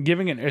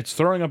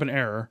throwing up an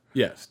error,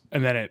 yes,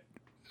 and then it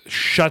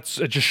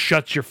just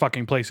shuts your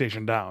fucking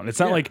PlayStation down. It's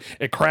not Yeah. like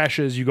it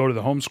crashes, you go to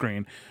the home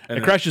screen. And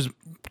It then- crashes,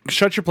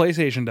 shuts your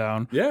PlayStation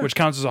down, Yeah. which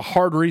counts as a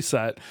hard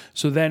reset.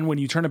 So then when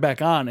you turn it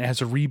back on, it has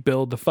to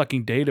rebuild the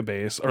fucking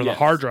database or the Yes.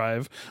 hard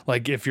drive,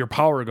 like if your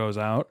power goes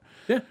out.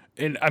 yeah,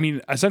 And I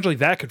mean, essentially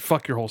that could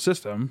fuck your whole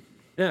system.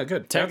 yeah,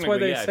 good. That's why Technically,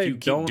 they yeah, say if you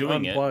keep don't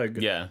doing unplug.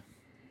 it. Yeah.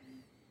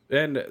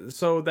 And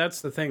so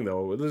that's the thing,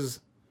 though. This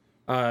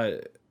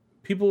is,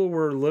 people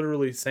were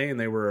literally saying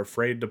they were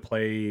afraid to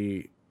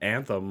play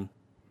Anthem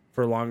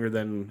for longer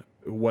than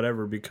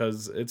whatever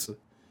because it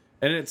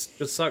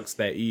just sucks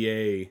that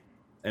EA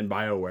and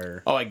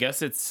BioWare. Oh, I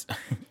guess it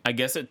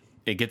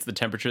gets the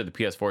temperature of the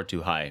PS4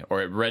 too high,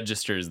 or it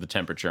registers the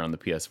temperature on the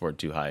PS4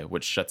 too high,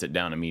 which shuts it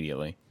down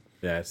immediately.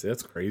 Yeah, see,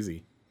 that's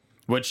crazy.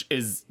 Which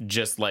is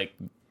just like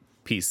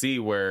PC,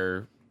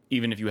 where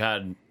even if you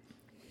had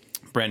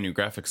brand new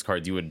graphics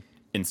cards, you would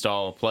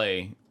install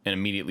play, and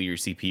immediately your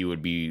CPU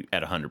would be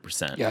at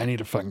 100%. Yeah, I need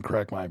to fucking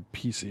crack my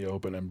PC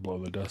open and blow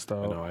the dust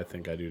out. No, I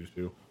think I do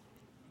too.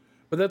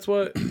 But that's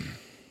what.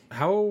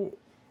 How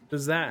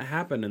does that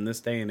happen in this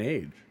day and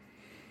age?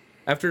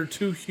 After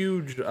 2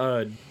 huge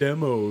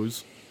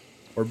demos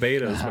or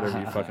betas, whatever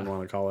you fucking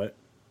want to call it,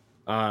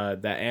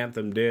 that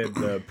Anthem did,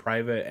 the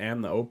private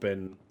and the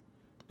open,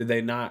 did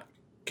they not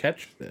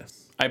catch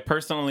this? I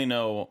personally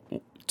know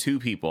 2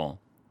 people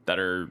that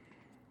are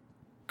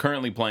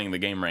currently playing the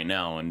game right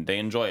now, and they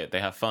enjoy it. They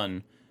have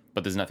fun,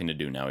 but there's nothing to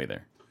do now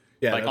either.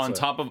 Yeah, Like that's on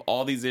top of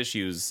all these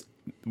issues,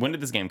 when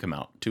did this game come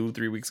out?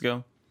 2-3 weeks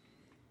ago?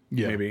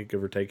 Yeah. maybe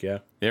give or take, yeah.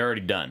 They're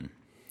already done.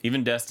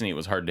 Even Destiny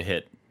was hard to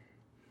hit.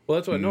 Well,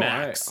 that's what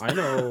Max. I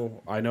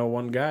know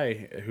one guy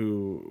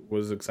who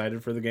was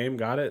excited for the game,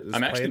 got it, is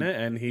I'm playing actually- it,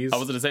 and I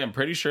was going to say, I'm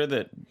pretty sure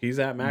that he's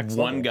at max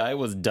one level. guy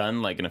was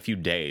done like in a few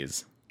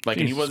days. Like,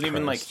 and he Jesus wasn't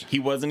even like, Christ. he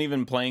wasn't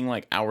even playing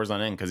like hours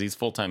on end because he's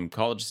full-time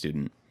college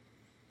student.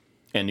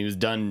 And he was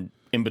done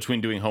in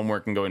between doing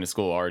homework and going to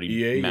school already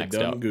Yeah, you maxed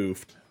done out.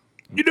 goofed.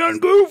 You done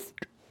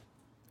goofed.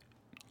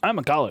 I'm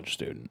a college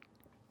student.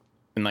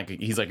 And like,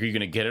 he's like, are you going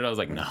to get it? I was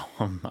like, no,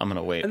 I'm going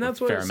to wait And that's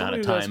a what fair amount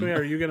somebody of asked time. me,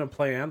 are you going to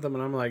play Anthem?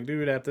 And I'm like,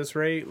 dude, at this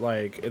rate,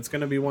 like, it's going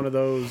to be one of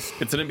those.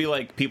 It's going to be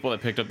like people that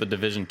picked up the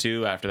Division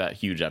 2 after that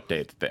huge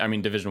update. I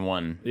mean, Division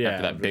 1 Yeah,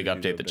 after that big huge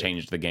update that update.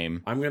 changed the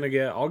game.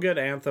 I'll get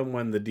Anthem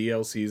when the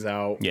DLC's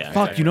out. Yeah.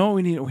 Fuck, you know what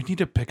we need? We need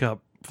to pick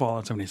up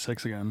Fallout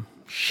 76 again.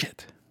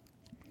 Shit.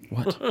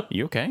 What?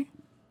 You okay?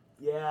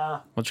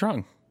 Yeah. What's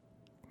wrong?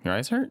 Your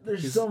eyes hurt?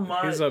 There's so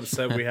much. He's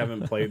upset we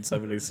haven't played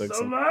 76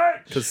 so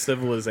much. because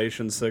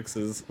Civilization 6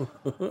 is.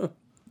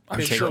 I taking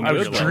was your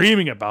life.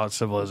 dreaming about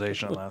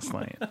Civilization last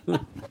night.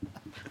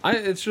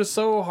 It's just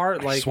so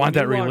hard. Like, Just want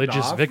when that you logged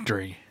religious off,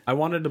 victory. I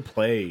wanted to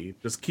play,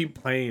 just keep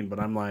playing, but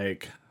I'm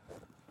like,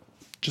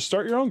 Just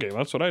start your own game.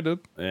 That's what I did.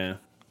 yeah.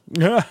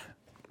 Yeah.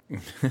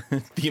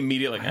 The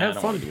immediate, like, I I have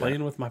don't fun wanna do that.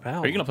 playing with my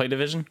pals. Are you going to play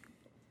Division?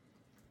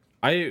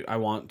 I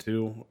want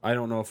to. I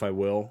don't know if I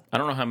will. I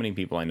don't know how many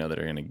people I know that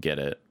are going to get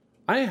it.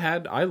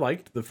 I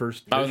liked the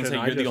first I was division.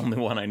 going to say, you're the only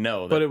one I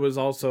know. But it was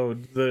also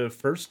the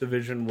first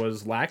division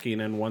was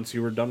lacking, and once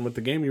you were done with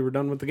the game, you were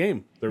done with the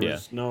game. There Yeah.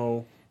 was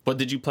no. What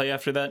did you play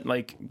after that,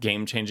 like,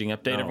 game-changing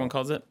update, everyone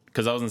calls it?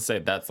 Because I was going to say,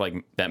 that's, like,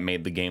 that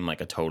made the game,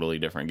 like, a totally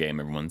different game,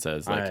 everyone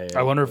says. Like,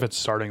 I wonder if it's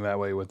starting that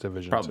way with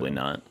Division probably 2.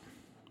 not.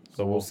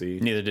 So we'll see.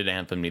 Neither did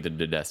Anthem, neither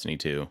did Destiny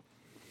 2.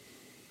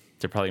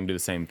 They're probably going to do the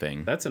same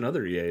thing. That's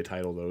another EA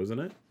title, though, isn't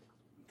it?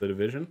 The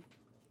Division?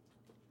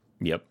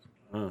 Yep.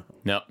 Oh.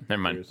 Nope,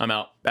 never mind. I'm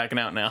out. Backing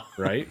out now.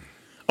 Right?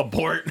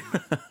 Abort.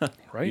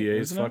 Right?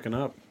 EA's Isn't it? fucking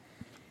up.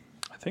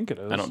 I think it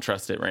is. I don't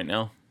trust it right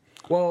now.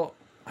 Well,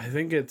 I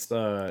think it's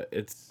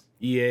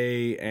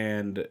EA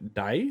and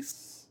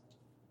DICE.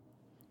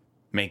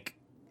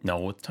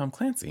 No, it's Tom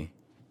Clancy.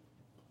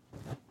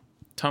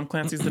 Tom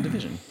Clancy's The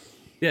Division.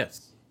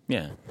 Yes.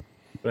 Yeah.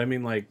 But I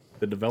mean, like,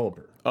 the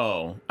developer.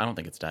 Oh, I don't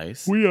think it's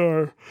DICE. We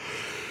are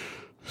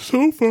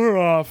so far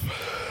off.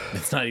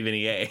 It's not even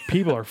EA.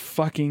 People are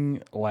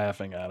fucking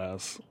laughing at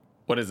us.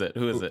 What is it?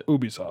 Who is it?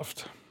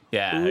 Ubisoft.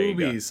 Yeah, there you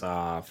go.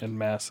 Ubisoft. And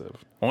Massive.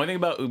 Only thing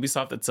about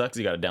Ubisoft that sucks,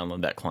 you got to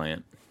download that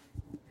client.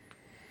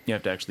 You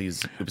have to actually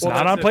use Ubisoft.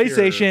 Not on That's if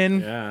you're-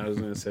 PlayStation. Yeah, I was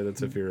going to say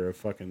that's if you're a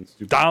fucking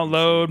stupid.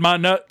 Download my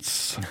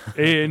nuts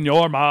in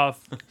your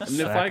mouth. And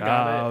if I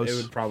got it, it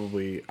would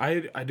probably.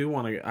 I do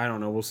want to. I don't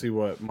know. We'll see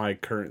what my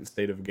current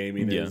state of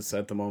gaming Yeah. is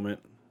at the moment.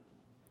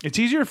 It's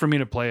easier for me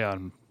to play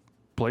on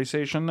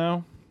PlayStation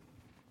now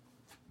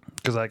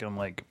because I can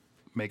like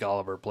make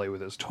Oliver play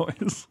with his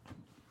toys.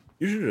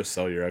 You should just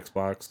sell your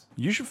Xbox.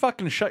 You should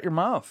fucking shut your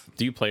mouth.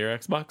 Do you play your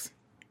Xbox?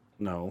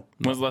 No.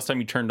 When was the last time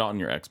you turned on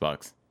your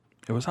Xbox?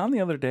 It was on the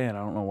other day, and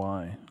I don't know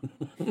why.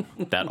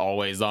 That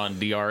always on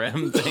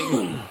DRM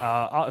thing?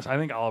 I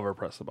think Oliver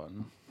pressed the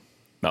button.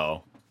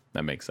 Oh,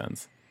 that makes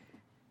sense.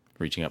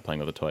 Reaching up, playing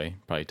with a toy.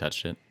 Probably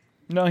touched it.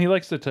 No, he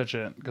likes to touch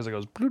it because it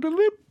goes bloop.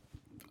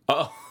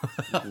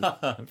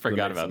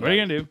 Forgot about What are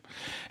you that. gonna do?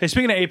 Hey,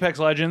 speaking of Apex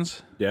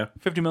Legends, Yeah.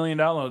 50 million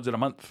downloads in a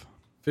month,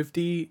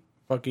 50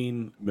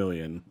 fucking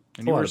million.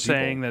 and you were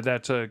saying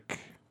that took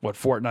what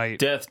Fortnite?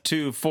 Death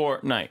to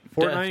Fortnite.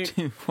 Fortnite? Death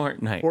to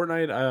Fortnite.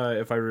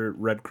 Fortnite, if I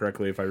read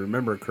correctly, if I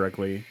remember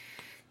correctly,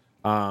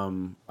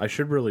 I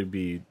should really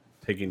be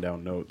taking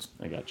down notes.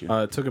 I got you.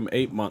 It took him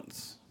 8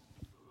 months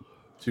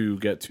to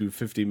get to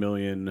 50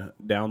 million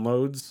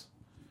downloads,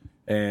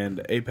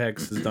 and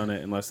Apex has done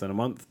it in less than a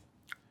month.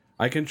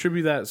 I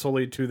contribute that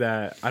solely to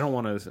that. I don't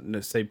want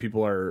to say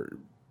people are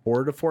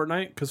bored of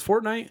Fortnite, because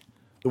Fortnite,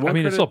 It's still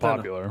credit that-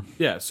 popular.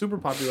 yeah, super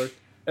popular.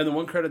 And the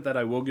one credit that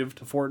I will give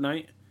to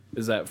Fortnite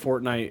is that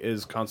Fortnite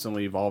is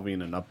constantly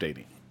evolving and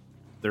updating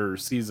their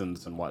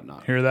seasons and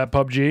whatnot. Hear that,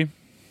 PUBG?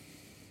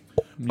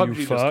 PUBG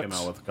just came fucks.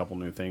 out with a couple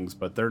new things,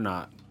 but they're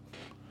not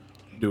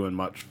doing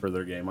much for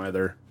their game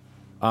either.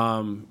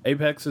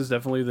 Apex is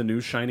definitely the new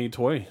shiny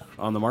toy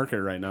on the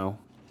market right now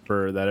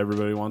for that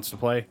everybody wants to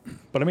play.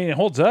 But I mean, it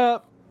holds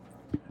up.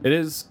 It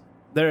is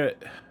there.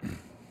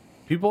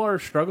 People are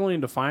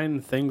struggling to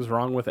find things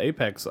wrong with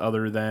Apex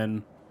other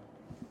than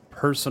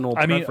personal.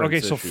 I mean, okay,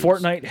 preference so issues.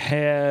 Fortnite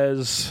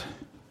has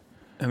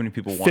How many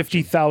people watch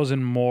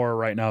 50,000 more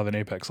right now than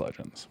Apex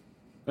Legends.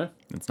 it?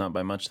 It's not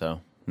by much,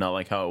 though. Not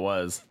like how it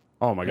was.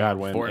 Oh my god,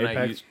 when Fortnite,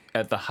 Apex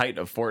at the height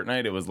of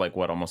Fortnite, it was like,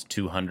 what, almost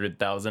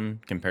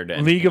 200,000 compared to...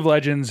 League of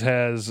Legends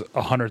has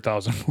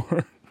 100,000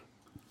 more.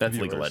 That's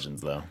League of viewers.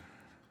 Legends, though.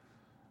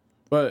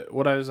 But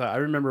I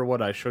remember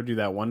what I showed you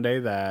that one day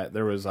that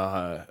there was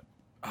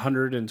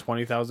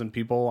 120,000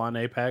 people on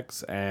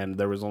Apex and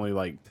there was only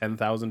like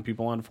 10,000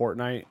 people on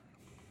Fortnite.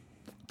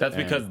 That's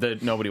because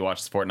nobody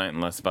watches Fortnite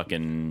unless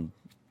fucking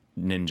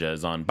Ninja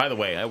is on. By the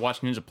way, I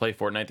watched Ninja play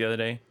Fortnite the other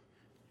day,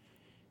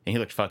 and he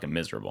looked fucking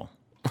miserable.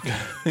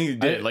 He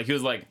did. He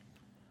was like...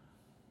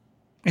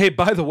 Hey,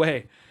 by the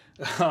way,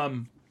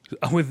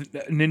 with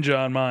Ninja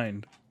on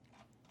mind,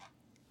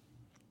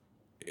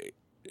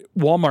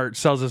 Walmart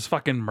sells his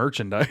fucking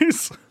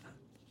merchandise,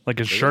 like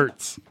his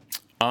shirts.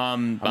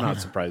 I'm not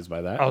surprised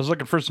by that. I was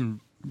looking for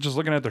just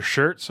looking at their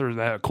shirts, or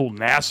that cool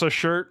NASA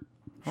shirt,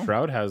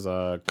 Shroud has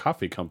a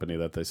coffee company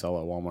that they sell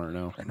at Walmart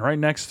now. and right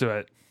next to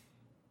it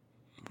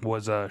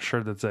was a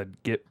shirt that said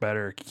 "Get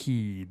Better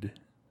Keyed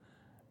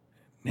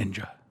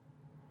Ninja."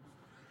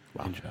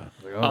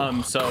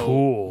 so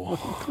Cool.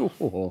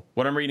 Cool.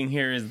 what I'm reading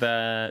here is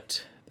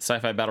that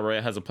Sci-Fi Battle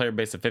Royale has a player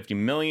base of 50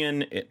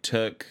 million. It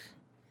took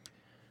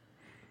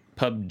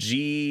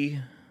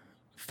PUBG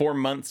 4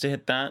 months to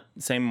hit that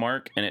same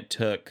mark, and it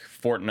took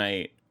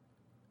Fortnite,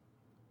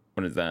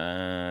 what is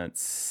that,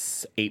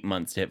 8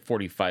 months to hit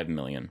 45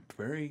 million.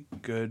 Very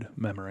good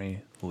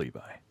memory, Levi.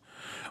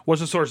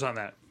 What's the source on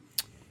that?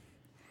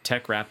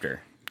 Tech Raptor.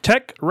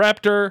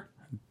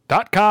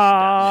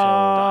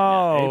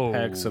 TechRaptor.com.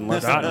 Apex in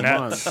less than a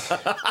month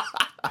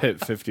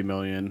hit 50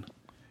 million.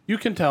 You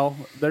can tell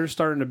there's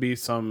starting to be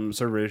some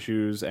server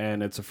issues,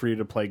 and it's a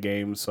free-to-play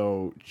game,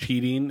 so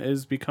cheating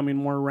is becoming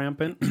more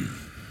rampant.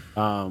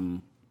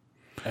 And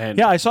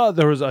Yeah, I saw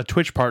there was a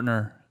Twitch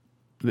partner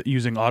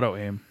using auto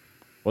aim.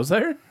 was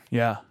there?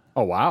 Yeah,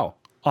 Oh wow,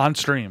 on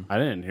stream. I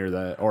didn't hear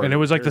that. Or And it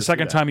was like hear the or see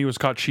second that. time he was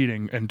caught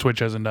cheating, and Twitch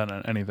hasn't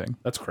done anything.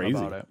 That's crazy.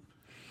 About it.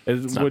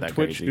 Would not that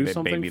Twitch crazy. do They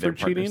something baby for their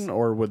cheating, partners.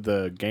 or would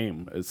the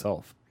game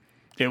itself?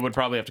 It would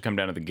probably have to come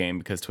down to the game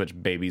because Twitch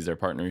babies their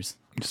partners.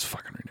 It's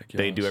fucking ridiculous.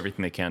 They do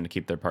everything they can to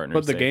keep their partners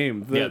But the safe.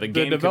 game, the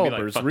game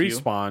developers, could be like,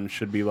 fuck you. Respawn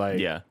should be like,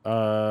 Yeah.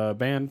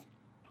 banned.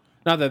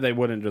 Not that they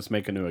wouldn't just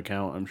make a new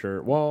account, I'm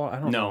sure. Well, I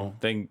don't know. No,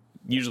 they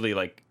usually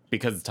like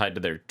because it's tied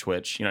to their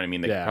Twitch. You know what I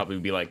mean? They could Yeah. probably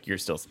be like, "You're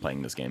still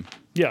playing this game,"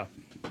 Yeah.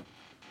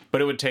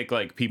 but it would take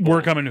like people.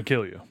 We're coming to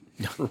kill you.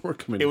 We're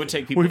coming It would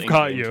take people. We've in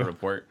caught game you. to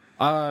report.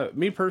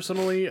 Me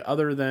personally,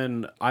 other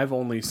than I've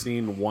only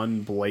seen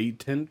one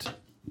blatant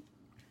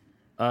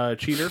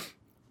cheater.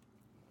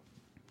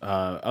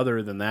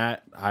 Other than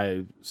that,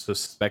 I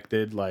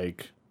suspected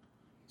like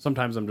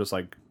sometimes I'm just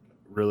like,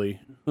 really?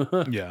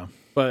 Yeah.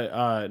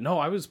 But no,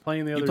 I was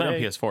playing the You other play on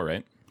day. PS4,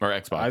 right? Or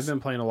Xbox? I've been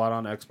playing a lot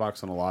on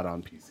Xbox and a lot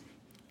on PC.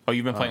 Oh,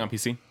 you've been playing on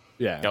PC?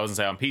 Yeah. I was gonna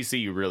say on PC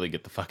you really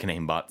get the fucking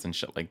aimbots and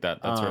shit like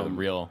that. That's where the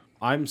real.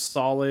 I'm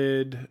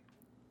solid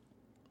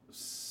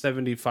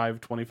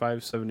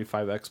 75-25,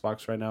 75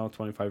 Xbox right now,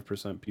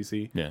 25%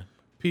 PC. Yeah.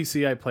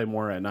 PC I play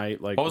more at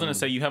night. Like I was gonna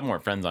say you have more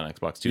friends on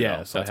Xbox too. Yeah,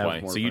 though. so I That's have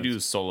why. more So you do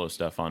friends. solo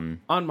stuff on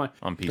on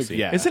PC.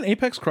 Yeah. Isn't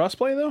Apex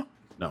crossplay though?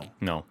 No.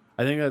 No.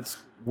 I think that's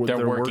what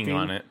They're working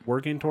on it.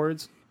 Working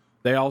towards.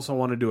 They also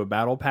want to do a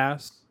battle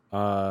pass,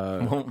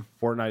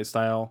 Fortnite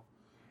style.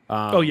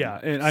 Oh yeah,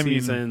 and I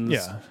seasons. mean,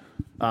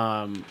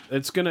 yeah.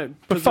 It's gonna,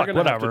 But they're fuck, gonna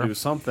have whatever. to do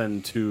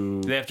something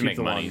to They have to keep make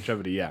the money.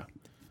 longevity. Yeah,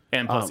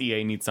 And plus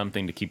EA needs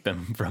something to keep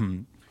them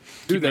from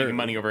Dude, making they're-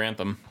 money over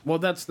Anthem. well,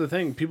 that's the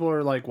thing. People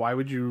are like, why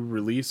would you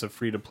release a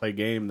free to play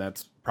game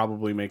that's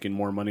probably making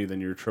more money than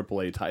your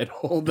AAA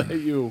title that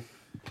you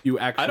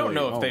actually? I don't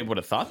know if own? they would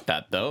have thought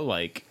that though.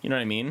 Like, you know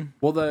what I mean?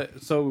 Well,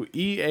 so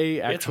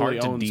EA actually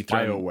hard to owns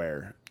dethrone-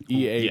 BioWare.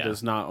 EA Yeah.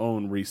 does not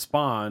own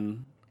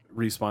Respawn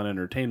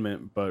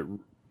Entertainment, but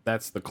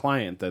that's the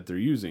client that they're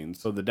using.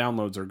 So the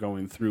downloads are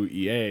going through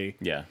EA.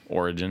 Yeah.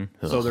 Origin.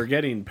 So Ugh. they're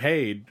getting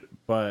paid,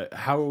 but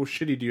how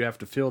shitty do you have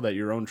to feel that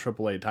your own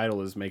AAA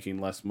title is making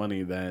less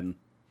money than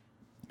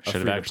should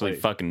have actually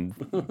fucking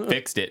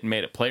fixed it and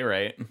made it play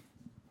right.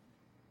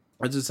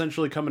 It's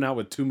essentially coming out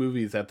with two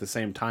movies at the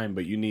same time,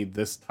 but you need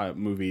this type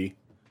movie.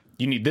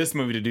 You need this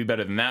movie to do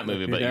better than that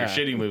movie, but your Yeah.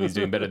 shitty movie's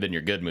doing better than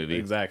your good movie.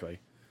 Exactly.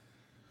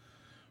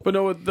 But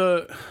no,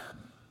 the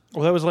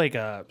Well, that was like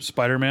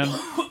Spider-Man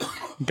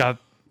got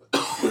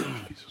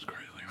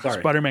sorry.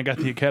 Spider-Man got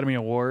the Academy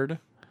Award,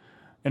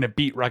 and it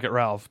beat Wreck-It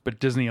Ralph, but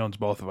Disney owns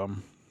both of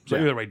them. So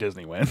Yeah. either way,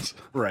 Disney wins.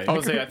 Right. I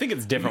would say I think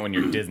it's different when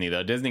you're Disney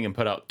though. Disney can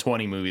put out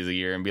 20 movies a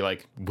year and be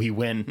like, "We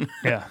win."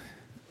 Yeah.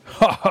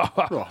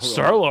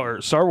 Star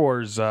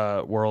Wars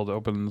world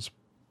opens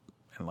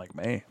in like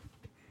May.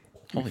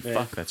 Holy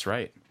fuck, that's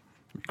right.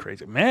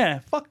 Crazy, man.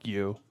 Fuck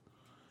you.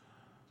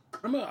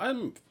 I'm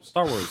a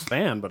Star Wars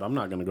fan, but I'm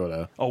not going to go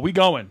to Oh, we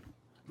going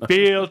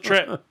field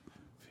trip.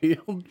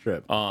 field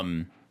trip.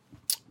 Uncle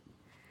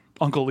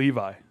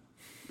Levi.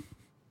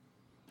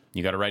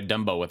 You got to ride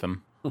Dumbo with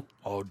him.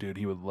 Oh, dude,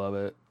 he would love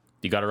it.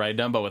 You got to ride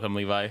Dumbo with him,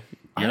 Levi.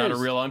 You're not a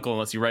real uncle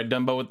unless you ride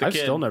Dumbo with the I've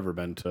kid. still never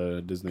been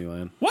to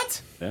Disneyland.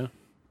 What? Yeah.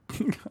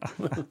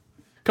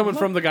 Coming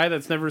from the guy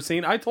that's never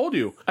seen, I told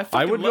you I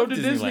fucking would go love to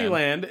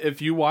Disneyland. Disneyland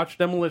if you watch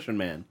Demolition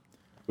Man.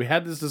 We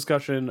had this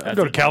discussion.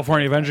 Go to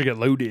California Adventure, get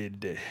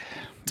loaded.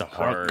 It's a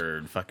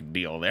hard fucking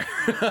deal there.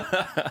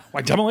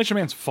 Like Demolition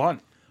Man's fun.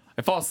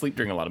 I fall asleep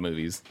during a lot of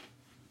movies.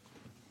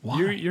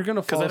 You're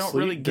gonna fall I don't asleep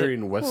really get-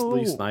 during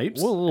Wesley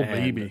Snipes. whoa, little and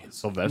baby.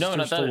 Sylvester No,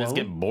 not that. I just Stallone.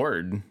 get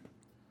bored.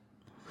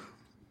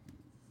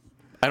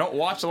 I don't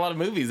watch a lot of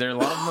movies. There, a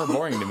lot of them are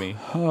boring to me.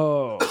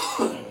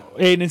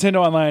 Hey,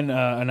 Nintendo Online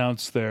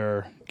announced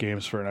their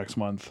games for next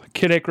month: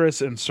 Kid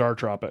Icarus and Star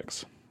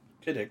Tropics.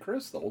 Kid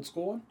Icarus, the old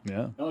school one.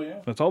 Yeah. Oh yeah.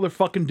 That's all they're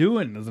fucking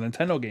doing is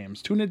Nintendo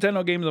games. 2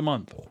 Nintendo games a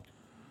month.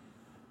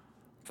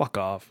 Fuck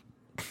off.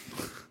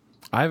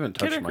 I haven't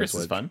touched Kid my Icarus is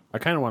Switch. fun. I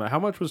kind of want to. How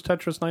much was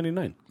Tetris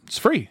 99? It's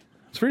free.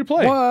 It's free to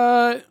play.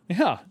 What?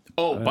 Yeah.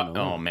 Oh, but,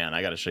 oh man,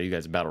 I got to show you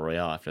guys Battle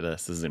Royale after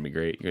this. This is gonna be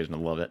great. You guys are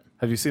gonna love it.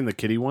 Have you seen the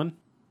kitty one?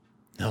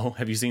 No,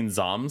 have you seen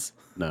Zoms?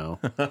 No.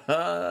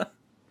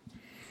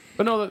 But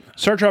no,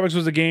 Star Tropics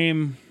was a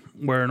game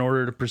where in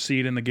order to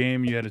proceed in the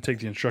game, you had to take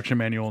the instruction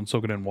manual and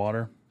soak it in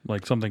water.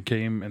 Like something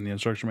came in the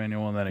instruction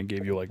manual and then it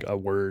gave you like a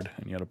word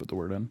and you had to put the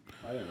word in.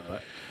 I didn't know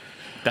that.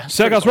 That's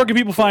Segos, where can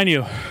people find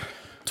you?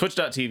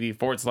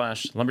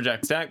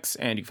 Twitch.tv/LumberjackStacks,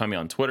 and you can find me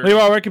on Twitter.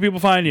 Levi, where can people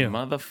find you?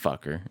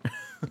 Motherfucker.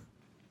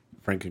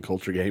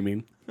 Frankenculture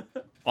Gaming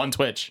On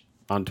Twitch.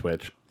 on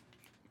Twitch.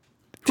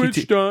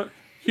 TT.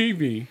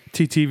 Twitch.tv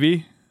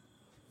TTV.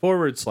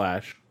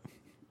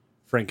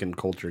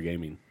 /Frankenculture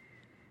Gaming.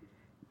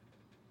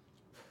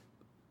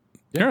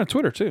 You're on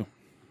Twitter too.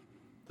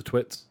 The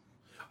Twits.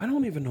 I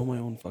don't even know my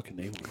own fucking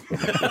name.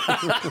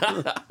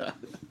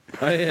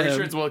 Pretty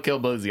sure it's Will Kill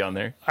Boozy on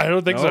there. I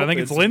don't think so. I Nope,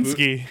 think it's it's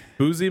Linsky.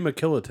 Boozy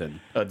McKilliton.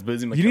 Oh, it's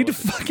Boozy McKilliton. You need to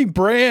fucking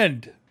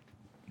brand.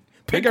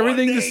 Pick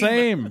everything the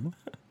same.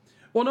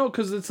 Well, no,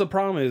 because it's the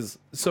problem is,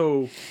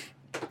 so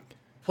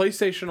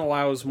PlayStation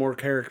allows more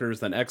characters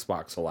than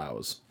Xbox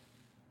allows.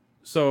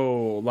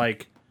 So,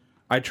 like,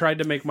 I tried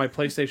to make my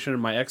PlayStation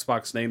and my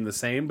Xbox name the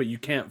same, but you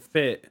can't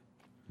fit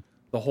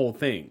the whole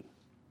thing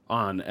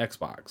on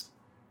Xbox.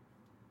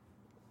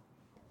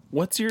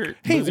 What's your...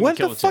 Hey, what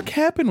the fuck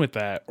happened with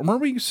that? Weren't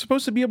we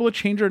supposed to be able to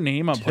change our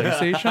name on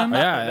PlayStation?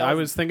 Yeah, I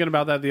was thinking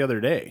about that the other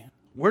day.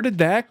 Where did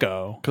that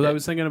go? Because I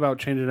was thinking about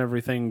changing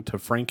everything to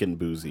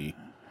Frankenboozy.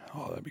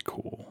 Oh, that'd be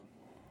cool.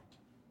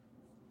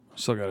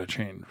 Still got to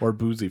change. Or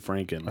Boozy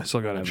Franken. I still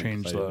got to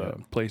change the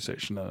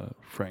PlayStation to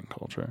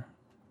Frankenculture.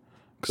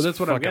 So that's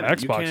what I'm getting.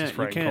 Xbox is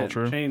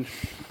Frankenculture. Change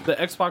the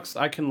Xbox.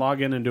 I can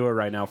log in and do it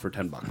right now for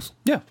 $10.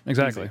 Yeah,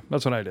 exactly. Easy.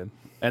 That's what I did.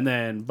 And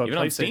then, but even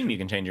on Steam, you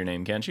can change your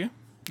name, can't you?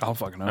 I'll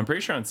fucking know. I'm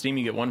pretty sure on Steam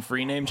you get one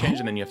free name change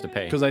and then you have to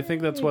pay. Because I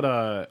think that's what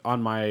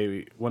on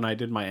my when I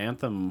did my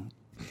Anthem.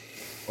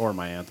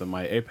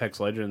 My Apex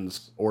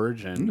Legends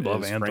Origin is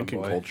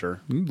Frankenculture.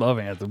 You love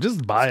Anthem.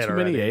 Just buy it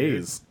already. Too many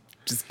A's.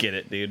 Just get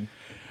it, dude.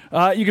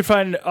 You can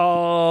find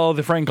all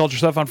the Frankenculture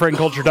stuff on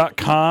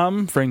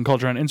Frankenculture.com,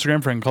 Frankenculture on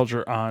Instagram,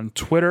 Frankenculture on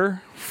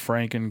Twitter,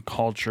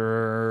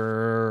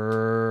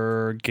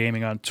 Frankenculture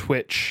Gaming on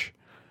Twitch.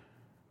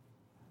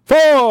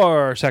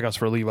 For Sackhouse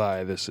for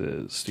Levi, this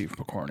is Steve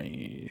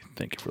McCorney.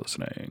 Thank you for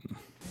listening.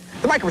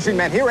 The Micro Machine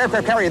Man here,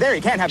 aircraft carrier there.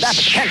 You can't have that,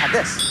 but you can have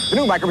this. The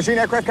new Micro Machine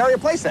aircraft carrier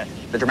playset.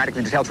 The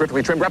dramatically detailed,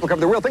 terrifically trimmed replica of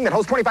the real thing that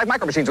holds 25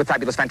 Micro Machines with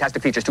fabulous,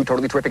 fantastic features. 2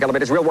 totally terrific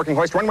elevators, real working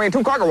hoist, runway, and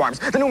 2 cargo arms.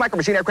 The new Micro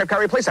Machine aircraft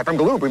carrier playset from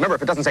Galoob. Remember,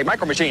 if it doesn't say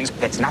Micro Machines,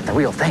 it's not the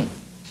real thing.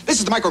 This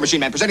is the Micro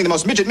Machine Man, presenting the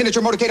most midget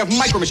miniature motorcade of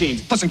Micro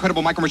Machines. Plus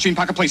incredible Micro Machine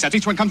pocket playsets.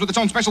 Each one comes with its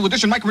own special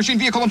edition Micro Machine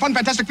vehicle and fun,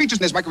 fantastic features.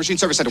 And there's Micro Machine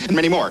Service Center and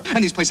many more.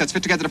 And these playsets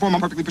fit together to form a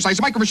perfectly precise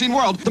Micro Machine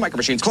world. The Micro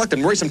Machines, collect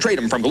them, race them, trade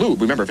them from Galoob.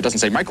 Remember, if it doesn't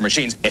say Micro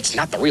Machines, it's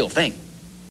not the real thing.